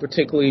Ohio, but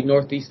particularly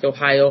Northeast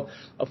Ohio.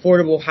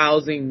 Affordable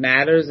housing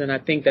matters, and I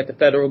think that the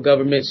federal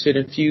government should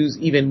infuse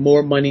even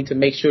more money to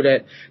make sure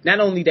that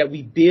not only that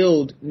we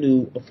build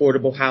new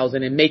affordable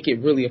housing and make it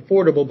really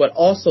affordable, but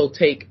also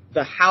take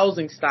the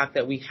housing stock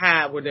that we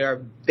have where there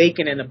are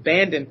vacant and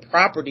abandoned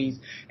properties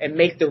and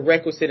make the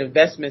requisite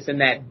investments in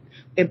that,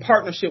 in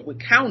partnership with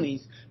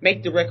counties,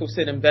 make the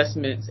requisite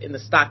investments in the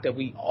stock that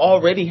we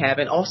already have,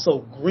 and also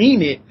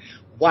green it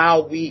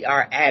while we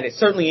are at it.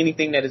 Certainly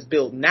anything that is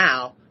built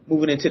now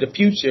moving into the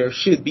future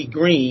should be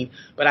green,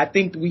 but I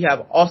think we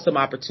have awesome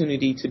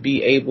opportunity to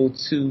be able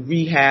to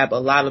rehab a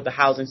lot of the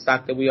housing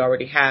stock that we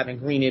already have and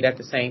green it at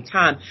the same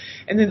time.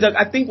 And then, Doug,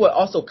 I think what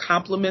also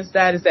complements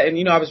that is that,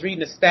 and I was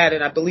reading a stat,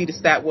 and I believe the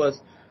stat was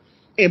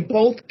in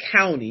both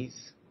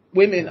counties,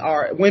 women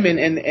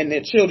and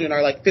their children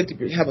are like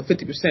have a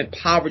 50%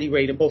 poverty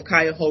rate in both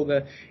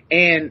Cuyahoga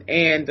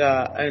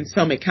and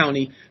Summit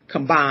County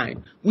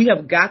combined. We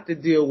have got to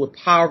deal with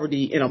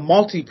poverty in a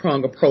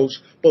multi-pronged approach,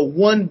 but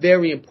one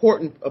very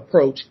important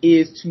approach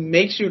is to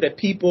make sure that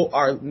people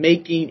are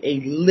making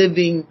a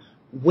living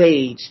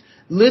wage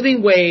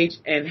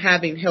and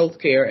having health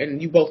care.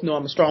 And you both know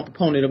I'm a strong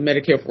proponent of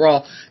Medicare for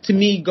all. To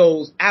me,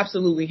 goes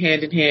absolutely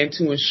hand in hand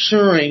to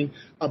ensuring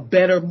a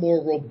better,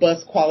 more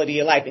robust quality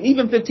of life. And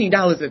even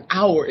 $15 an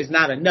hour is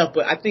not enough,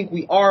 but I think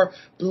we are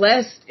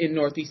blessed in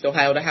Northeast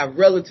Ohio to have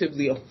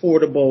relatively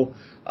affordable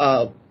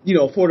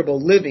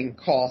living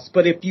costs.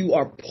 But if you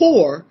are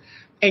poor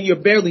and you're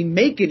barely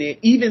making it,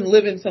 even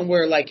living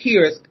somewhere like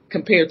here as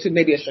compared to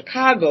maybe a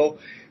Chicago,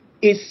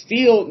 it's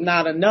still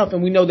not enough.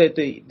 And we know that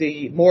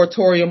the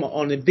moratorium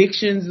on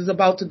evictions is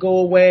about to go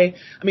away.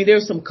 I mean,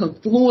 there's some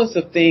confluence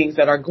of things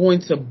that are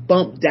going to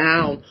bump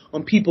down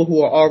on people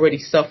who are already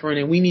suffering.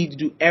 And we need to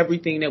do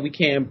everything that we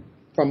can,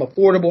 from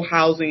affordable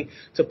housing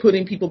to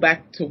putting people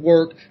back to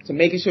work, to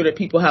making sure that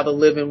people have a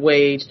living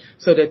wage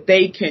so that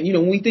they can,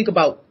 when we think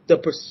about the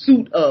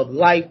pursuit of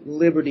life,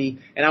 liberty,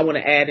 and I want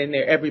to add in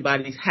there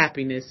everybody's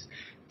happiness,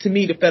 to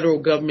me, the federal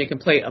government can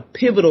play a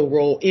pivotal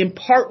role in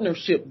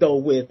partnership, though,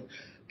 with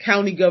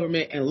county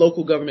government and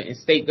local government and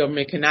state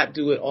government. Cannot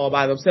do it all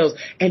by themselves.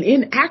 And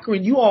in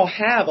Akron, you all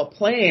have a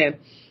plan.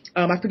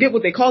 I forget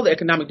what they call the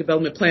economic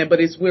development plan,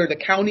 but it's where the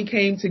county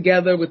came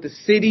together with the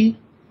city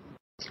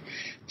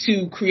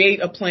to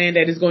create a plan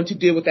that is going to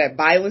deal with that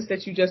violence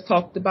that you just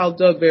talked about,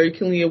 Doug, very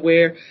keenly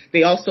aware.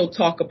 They also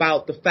talk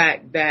about the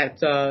fact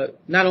that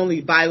not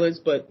only violence,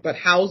 but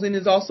housing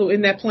is also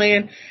in that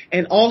plan,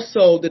 and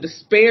also the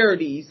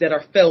disparities that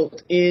are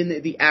felt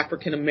in the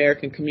African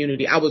American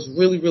community. I was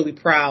really, really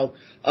proud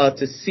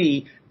to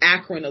see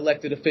Akron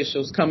elected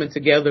officials coming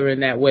together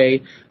in that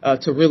way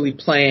to really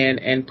plan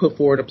and put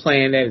forward a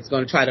plan that is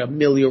going to try to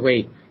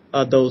ameliorate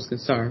those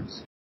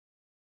concerns.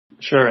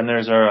 Sure, and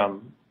there's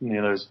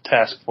there's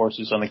task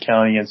forces on the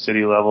county and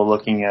city level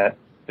looking at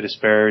the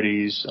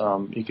disparities,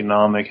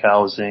 economic,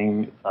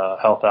 housing,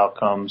 health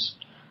outcomes,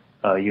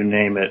 you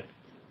name it.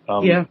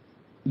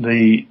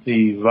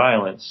 The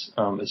violence,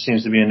 it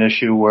seems to be an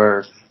issue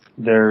where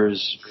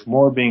there's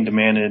more being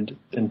demanded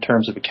in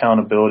terms of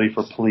accountability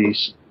for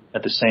police.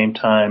 At the same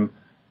time,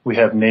 we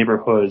have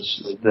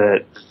neighborhoods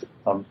that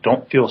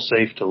don't feel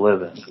safe to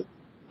live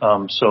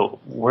in. So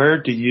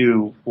where do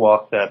you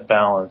walk that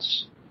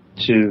balance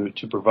to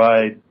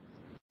provide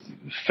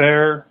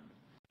fair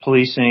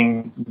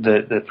policing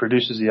that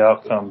produces the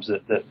outcomes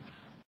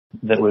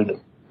that would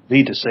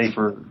lead to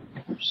safer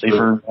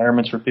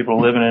environments for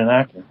people living in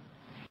Akron?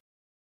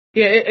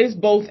 Yeah, it's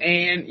both.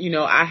 And,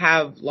 I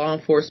have law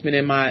enforcement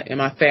in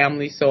my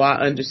family, so I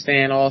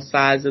understand all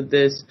sides of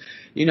this.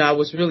 I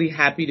was really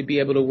happy to be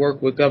able to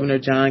work with Governor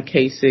John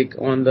Kasich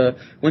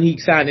when he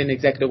signed an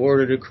executive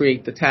order to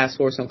create the task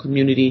force on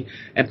community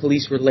and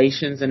police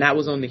relations. And that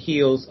was on the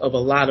heels of a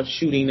lot of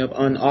shooting of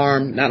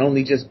unarmed, not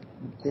only just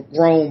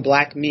grown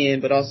black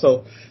men, but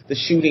also the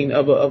shooting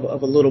of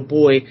a little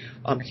boy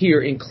here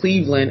in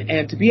Cleveland.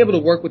 And to be able to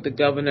work with the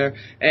governor,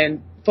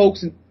 and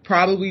folks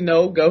probably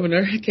know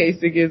Governor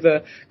Kasich is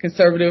a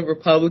conservative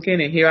Republican,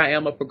 and here I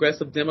am, a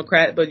progressive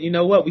Democrat. But you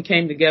know what? We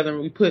came together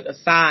and we put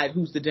aside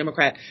who's the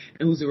Democrat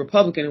and who's the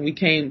Republican, and we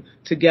came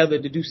together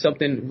to do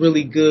something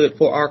really good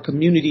for our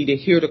community, to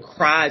hear the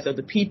cries of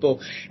the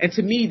people. And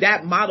to me,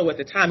 that model at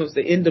the time, it was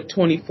the end of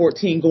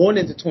 2014, going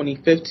into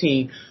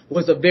 2015,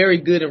 was a very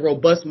good and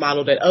robust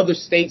model that other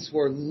states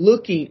were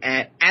looking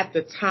at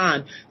the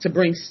time to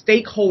bring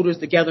stakeholders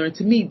together. And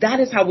to me,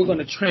 that is how we're going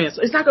to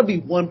transform. It's not going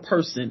to be one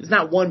person. It's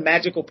not one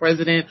magical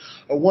president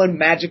or one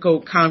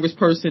magical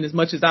congressperson, as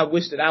much as I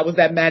wish that I was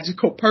that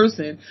magical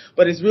person,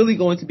 but it's really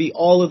going to be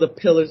all of the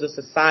pillars of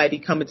society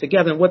coming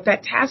together. And what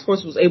that task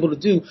force was able to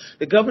do,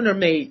 the governor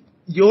made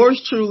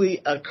yours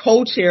truly a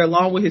co-chair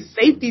along with his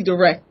safety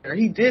director.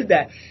 He did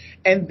that.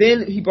 And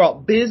then he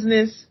brought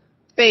business,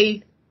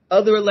 faith,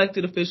 other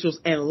elected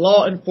officials, and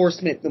law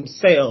enforcement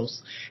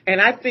themselves.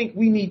 And I think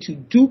we need to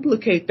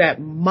duplicate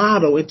that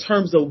model in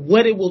terms of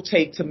what it will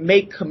take to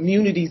make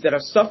communities that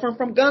are suffering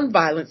from gun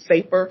violence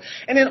safer,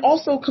 and then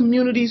also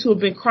communities who have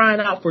been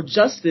crying out for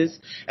justice.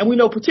 And we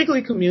know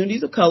particularly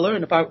communities of color,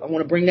 and if I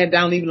want to bring that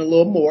down even a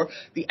little more,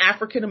 the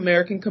African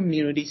American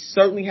community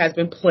certainly has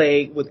been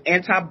plagued with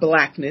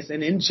anti-blackness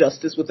and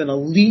injustice within a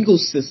legal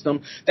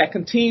system that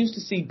continues to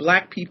see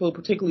black people,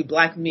 particularly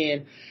black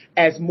men,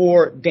 as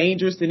more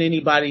dangerous than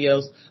anybody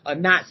else,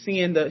 not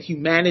seeing the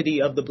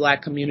humanity of the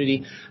black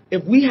community.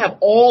 If we have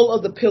all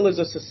of the pillars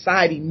of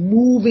society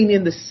moving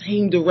in the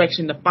same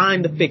direction to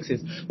find the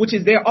fixes, which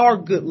is there are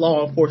good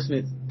law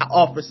enforcement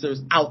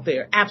officers out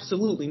there,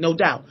 absolutely, no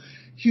doubt.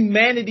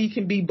 Humanity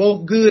can be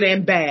both good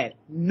and bad,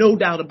 no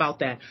doubt about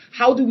that.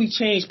 How do we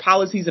change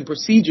policies and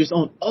procedures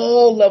on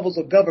all levels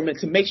of government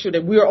to make sure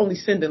that we're only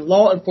sending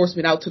law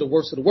enforcement out to the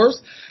worst of the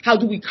worst? How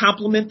do we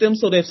complement them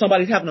so that if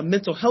somebody's having a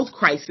mental health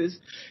crisis,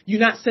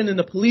 you're not sending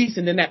the police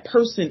and then that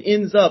person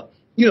ends up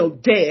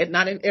dead,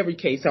 not in every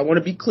case. I want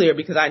to be clear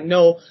because I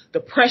know the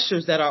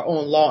pressures that are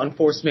on law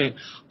enforcement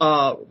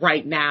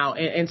right now.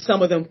 And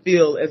some of them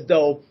feel as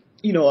though,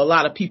 a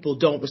lot of people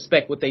don't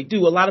respect what they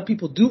do. A lot of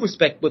people do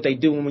respect what they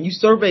do. And when you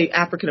survey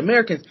African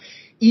Americans,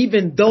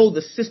 even though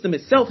the system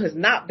itself has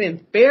not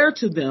been fair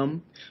to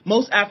them,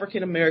 most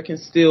African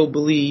Americans still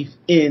believe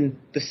in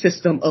the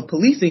system of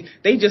policing.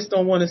 They just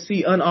don't want to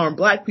see unarmed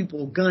black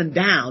people gunned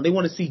down. They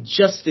want to see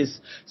justice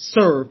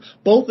served.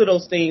 Both of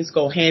those things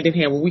go hand in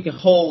hand, where we can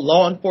hold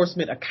law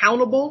enforcement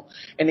accountable,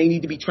 and they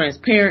need to be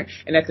transparent.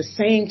 And at the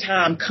same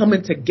time,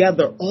 coming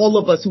together, all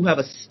of us who have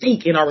a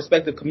stake in our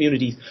respective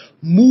communities,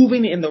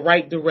 moving in the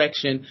right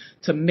direction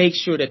to make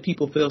sure that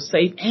people feel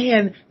safe,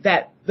 and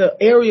that the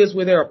areas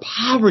where there are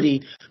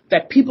poverty,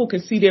 that people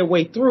can see their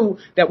way through,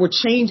 that we're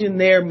changing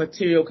their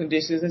material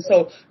conditions. And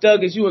so,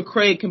 Doug, as you and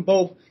Craig can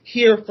both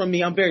hear from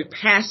me, I'm very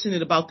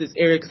passionate about this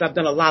area because I've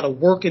done a lot of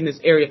work in this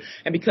area.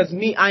 And because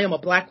I am a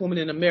black woman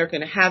in America,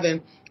 and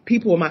having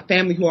people in my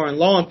family who are in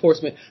law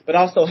enforcement, but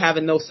also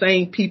having those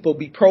same people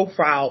be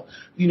profiled,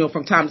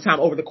 from time to time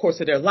over the course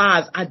of their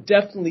lives, I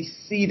definitely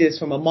see this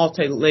from a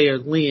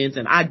multi-layered lens.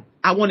 And I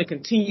want to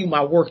continue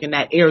my work in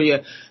that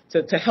area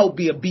to help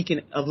be a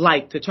beacon of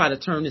light to try to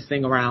turn this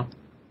thing around.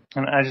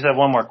 And I just have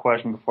one more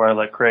question before I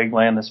let Craig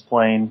land this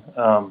plane.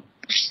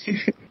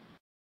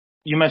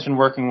 You mentioned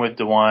working with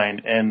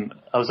DeWine, and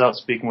I was out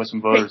speaking with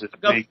some voters at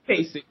the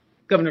week.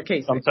 Governor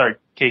Kasich. I'm sorry,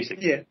 Kasich.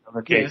 Yeah.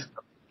 Governor Kasich.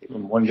 Yeah.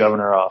 One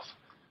governor off.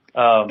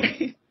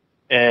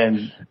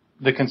 And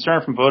the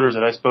concern from voters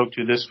that I spoke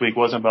to this week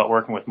wasn't about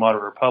working with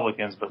moderate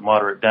Republicans, but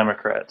moderate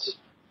Democrats.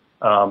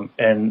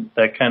 And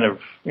that kind of,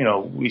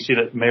 we see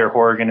that Mayor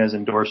Horgan has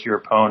endorsed your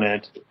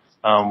opponent.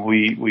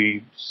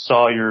 We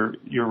saw your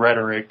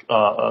rhetoric,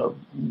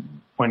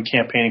 when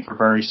campaigning for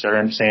Bernie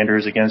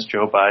Sanders against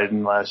Joe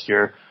Biden last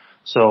year.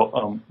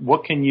 So,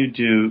 what can you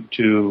do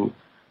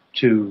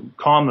to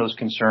calm those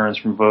concerns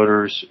from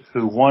voters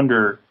who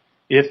wonder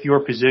if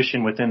your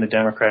position within the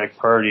Democratic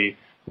Party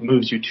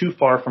moves you too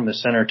far from the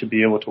center to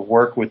be able to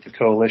work with the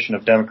coalition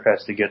of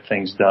Democrats to get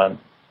things done?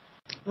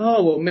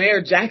 Oh, well,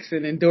 Mayor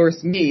Jackson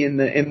endorsed me in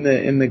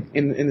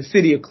the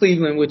city of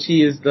Cleveland, which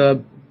he is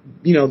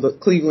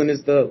Cleveland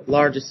is the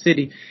largest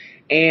city,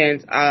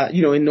 and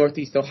in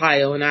Northeast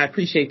Ohio, and I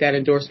appreciate that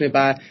endorsement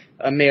by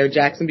Mayor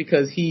Jackson,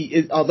 because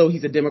although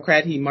he's a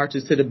Democrat, he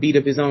marches to the beat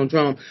of his own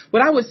drum.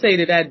 What I would say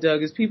to that,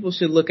 Doug, is people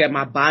should look at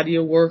my body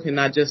of work and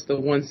not just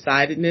the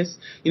one-sidedness.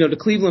 The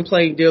Cleveland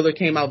Plain Dealer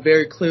came out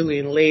very clearly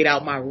and laid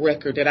out my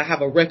record, that I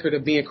have a record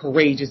of being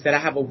courageous, that I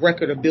have a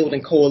record of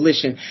building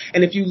coalition.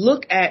 And if you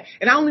look at,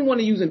 and I only want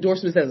to use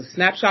endorsements as a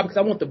snapshot because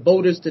I want the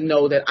voters to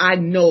know that I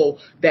know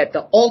that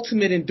the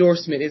ultimate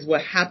endorsement is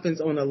what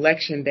happens on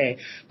Election Day.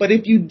 But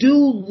if you do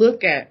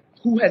look at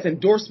who has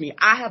endorsed me,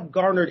 I have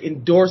garnered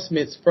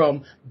endorsements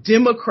from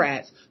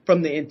Democrats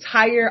from the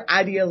entire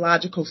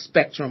ideological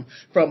spectrum,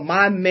 from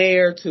my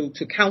mayor to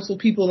council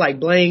people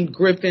like Blaine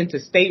Griffin, to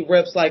state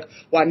reps like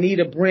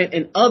Juanita Brent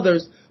and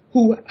others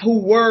who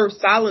were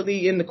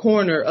solidly in the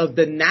corner of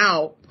the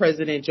now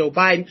President Joe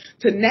Biden,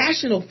 to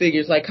national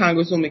figures like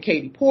Congresswoman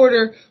Katie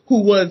Porter,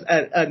 who was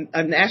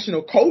a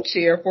national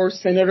co-chair for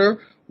Senator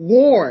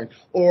Warren,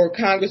 or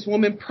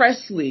Congresswoman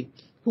Presley,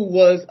 who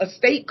was a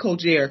state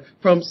co-chair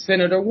from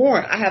Senator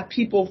Warren. I have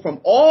people from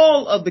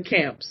all of the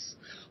camps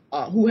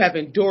who have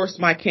endorsed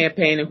my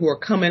campaign and who are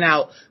coming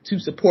out to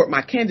support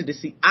my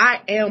candidacy.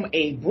 I am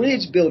a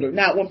bridge builder.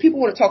 Now, when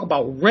people want to talk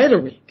about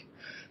rhetoric,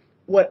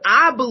 what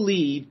I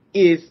believe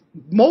is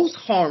most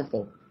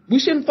harmful, we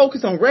shouldn't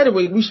focus on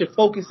rhetoric. We should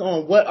focus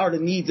on what are the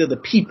needs of the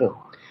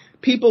people.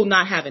 People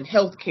not having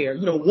health care.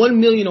 1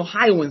 million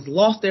Ohioans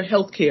lost their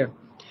health care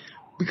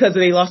because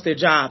they lost their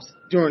jobs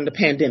during the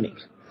pandemic.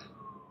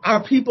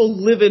 Are people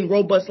living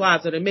robust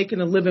lives? Are they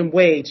making a living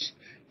wage?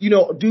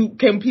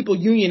 Can people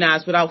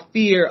unionize without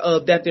fear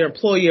of that their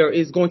employer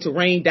is going to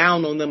rain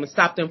down on them and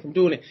stop them from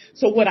doing it?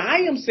 So what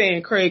I am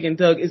saying, Craig and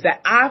Doug, is that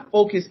I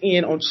focus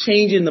in on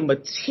changing the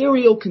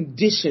material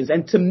conditions.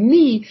 And to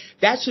me,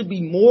 that should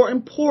be more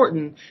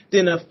important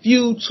than a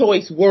few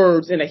choice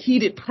words in a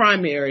heated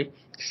primary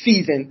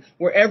season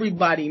where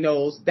everybody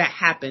knows that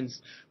happens.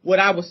 What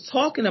I was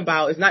talking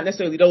about is not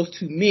necessarily those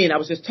two men. I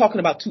was just talking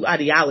about two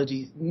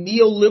ideologies,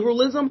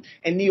 neoliberalism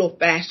and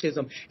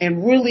neo-fascism,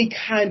 and really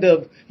kind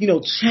of,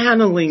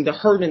 channeling the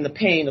hurt and the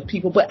pain of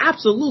people. But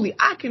absolutely,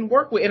 I can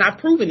work with, and I've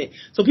proven it.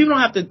 So people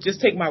don't have to just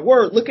take my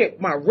word. Look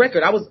at my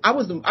record. I was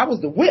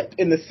the whip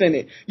in the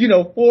Senate,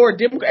 for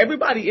Democrat.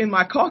 Everybody in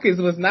my caucus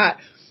was not,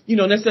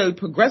 necessarily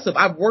progressive.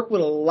 I've worked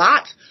with a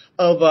lot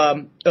of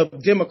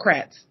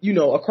Democrats,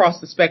 across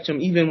the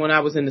spectrum, even when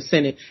I was in the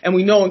Senate. And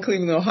we know in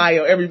Cleveland,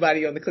 Ohio,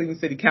 everybody on the Cleveland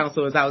City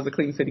Council, as I was a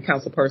Cleveland City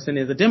Council person,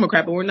 is a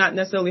Democrat, but we're not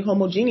necessarily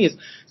homogeneous.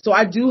 So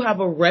I do have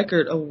a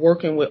record of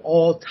working with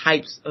all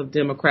types of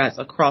Democrats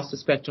across the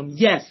spectrum.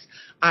 Yes,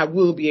 I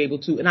will be able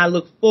to, and I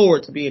look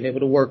forward to being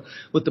able to work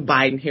with the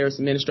Biden-Harris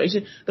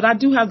administration. But I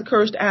do have the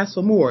courage to ask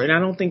for more, and I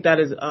don't think that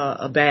is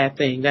a bad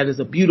thing. That is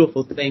a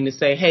beautiful thing to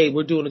say, hey,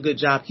 we're doing a good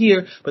job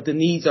here, but but the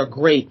needs are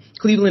great.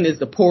 Cleveland is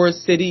the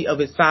poorest city of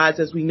its size,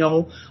 as we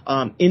know,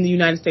 in the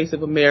United States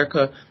of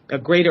America. A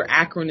greater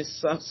Akron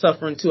is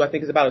suffering too. I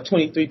think it's about a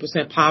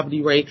 23%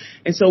 poverty rate.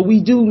 And so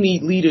we do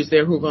need leaders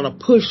there who are going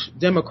to push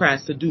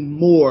Democrats to do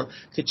more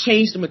to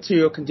change the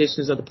material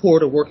conditions of the poor,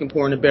 the working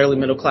poor, and the barely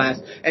middle class.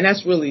 And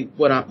that's really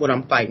what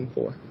I'm fighting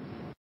for.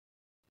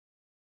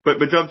 But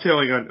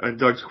dovetailing on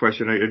Doug's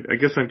question, I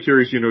guess I'm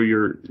curious.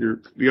 You're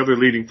the other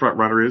leading front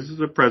runner is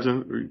the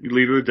president, or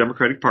leader of the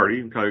Democratic Party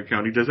in Cuyahoga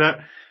County. Does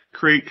that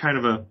create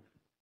kind of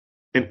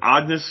an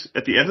oddness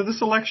at the end of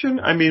this election?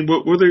 I mean,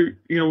 will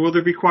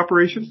there be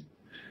cooperation?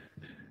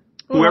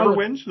 Whoever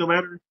wins, no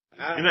matter.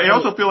 And I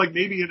also feel like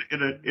maybe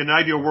in an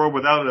ideal world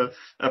without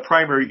a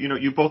primary,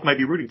 you both might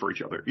be rooting for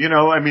each other.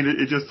 I mean,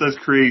 it just does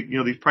create,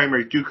 these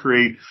primaries do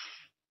create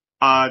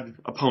odd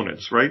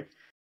opponents, right?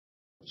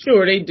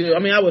 Sure, they do. I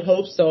mean, I would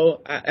hope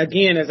so.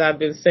 Again, as I've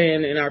been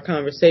saying in our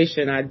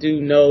conversation, I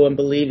do know and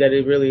believe that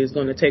it really is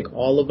going to take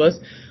all of us.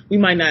 We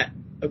might not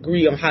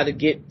agree on how to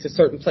get to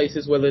certain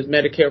places, whether it's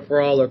Medicare for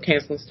all or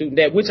canceling student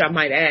debt, which I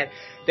might add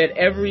that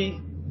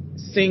every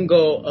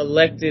single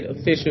elected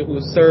official who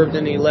has served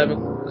in the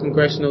 11th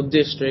Congressional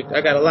District.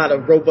 I got a lot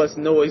of robust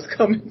noise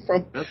coming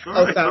from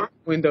outside the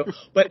window.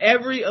 But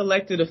every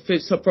elected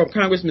official, from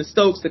Congressman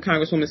Stokes to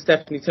Congresswoman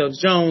Stephanie Taylor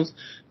Jones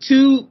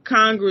to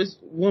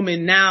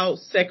Congresswoman, now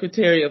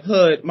Secretary of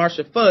HUD,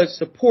 Marsha Fudge,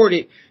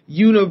 supported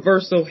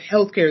universal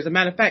health care. As a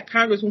matter of fact,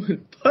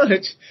 Congresswoman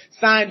Fudge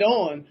signed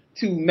on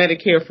to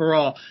Medicare for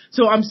all.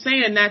 So I'm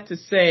saying that to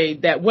say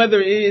that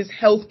whether it is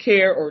health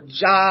care or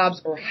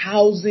jobs or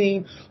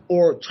housing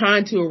or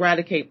trying to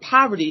eradicate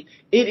poverty,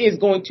 it is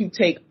going to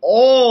take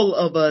all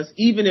of us,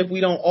 even if we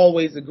don't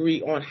always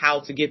agree on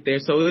how to get there.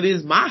 So it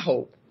is my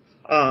hope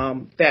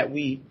that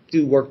we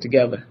do work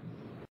together.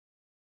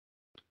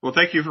 Well,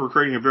 thank you for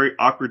creating a very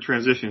awkward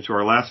transition to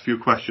our last few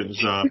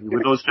questions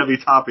with those heavy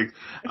topics.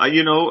 I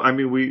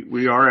mean,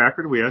 we are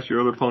Akron. We asked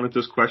your other opponent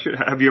this question.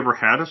 Have you ever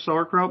had a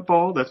sauerkraut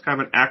ball? That's kind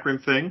of an Akron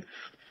thing.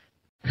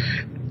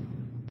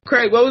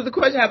 Craig, what was the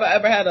question? Have I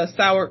ever had a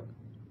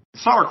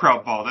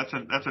sauerkraut ball? That's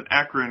an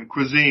Akron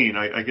cuisine.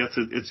 I guess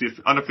it's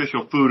the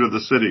unofficial food of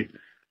the city.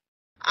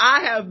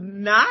 I have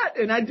not,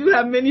 and I do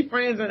have many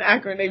friends in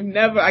Akron. They've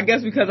never, I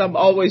guess because I'm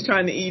always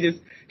trying to eat as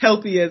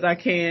healthy as I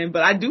can,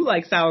 but I do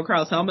like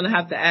sauerkraut, so I'm going to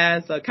have to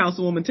ask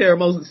Councilwoman Tara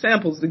Mosley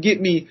Samples to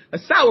get me a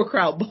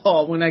sauerkraut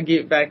ball when I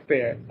get back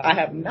there. I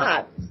have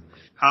not.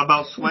 How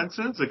about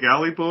Swenson's? A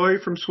galley boy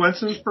from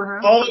Swenson's,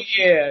 perhaps? Oh,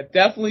 yeah,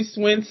 definitely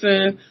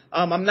Swenson.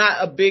 I'm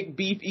not a big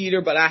beef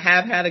eater, but I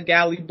have had a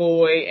galley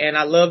boy, and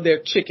I love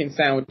their chicken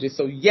sandwiches.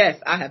 So, yes,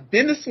 I have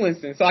been to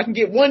Swenson, so I can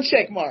get one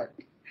check mark.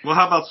 Well,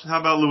 how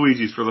about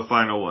Luigi's for the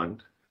final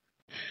one?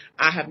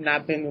 I have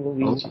not been to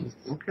Luigi's.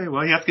 Oh, okay,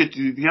 well, you have to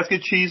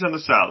get cheese on the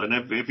salad,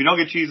 and if you don't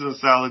get cheese on the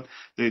salad,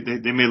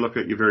 they may look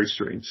at you very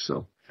strange.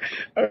 So.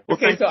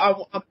 Okay, so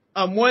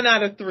I'm 1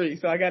 out of 3,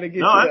 so I got to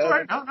get. No, that's all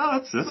right.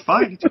 No, that's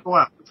fine. You took a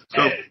while.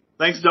 So,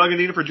 thanks, Doug and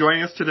Nina, for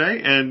joining us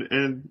today,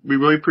 and we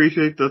really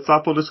appreciate the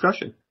thoughtful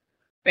discussion.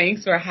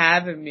 Thanks for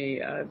having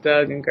me,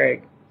 Doug and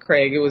Craig.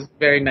 It was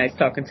very nice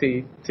talking to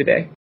you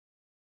today.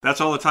 That's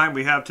all the time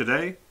we have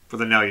today for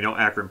the Now You Know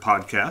Akron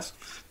podcast.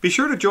 Be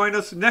sure to join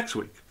us next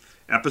week.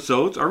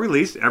 Episodes are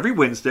released every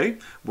Wednesday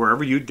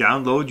wherever you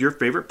download your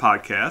favorite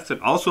podcasts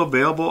and also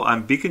available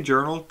on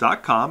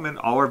beaconjournal.com and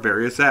all our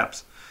various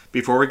apps.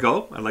 Before we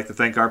go, I'd like to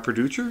thank our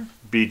producer,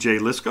 BJ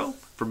Lisco,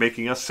 for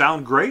making us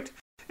sound great,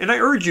 and I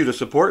urge you to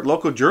support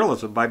local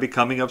journalism by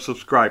becoming a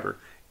subscriber.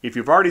 If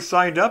you've already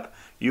signed up,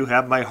 you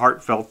have my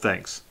heartfelt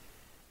thanks.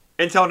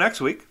 Until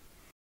next week,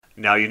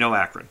 Now You Know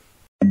Akron.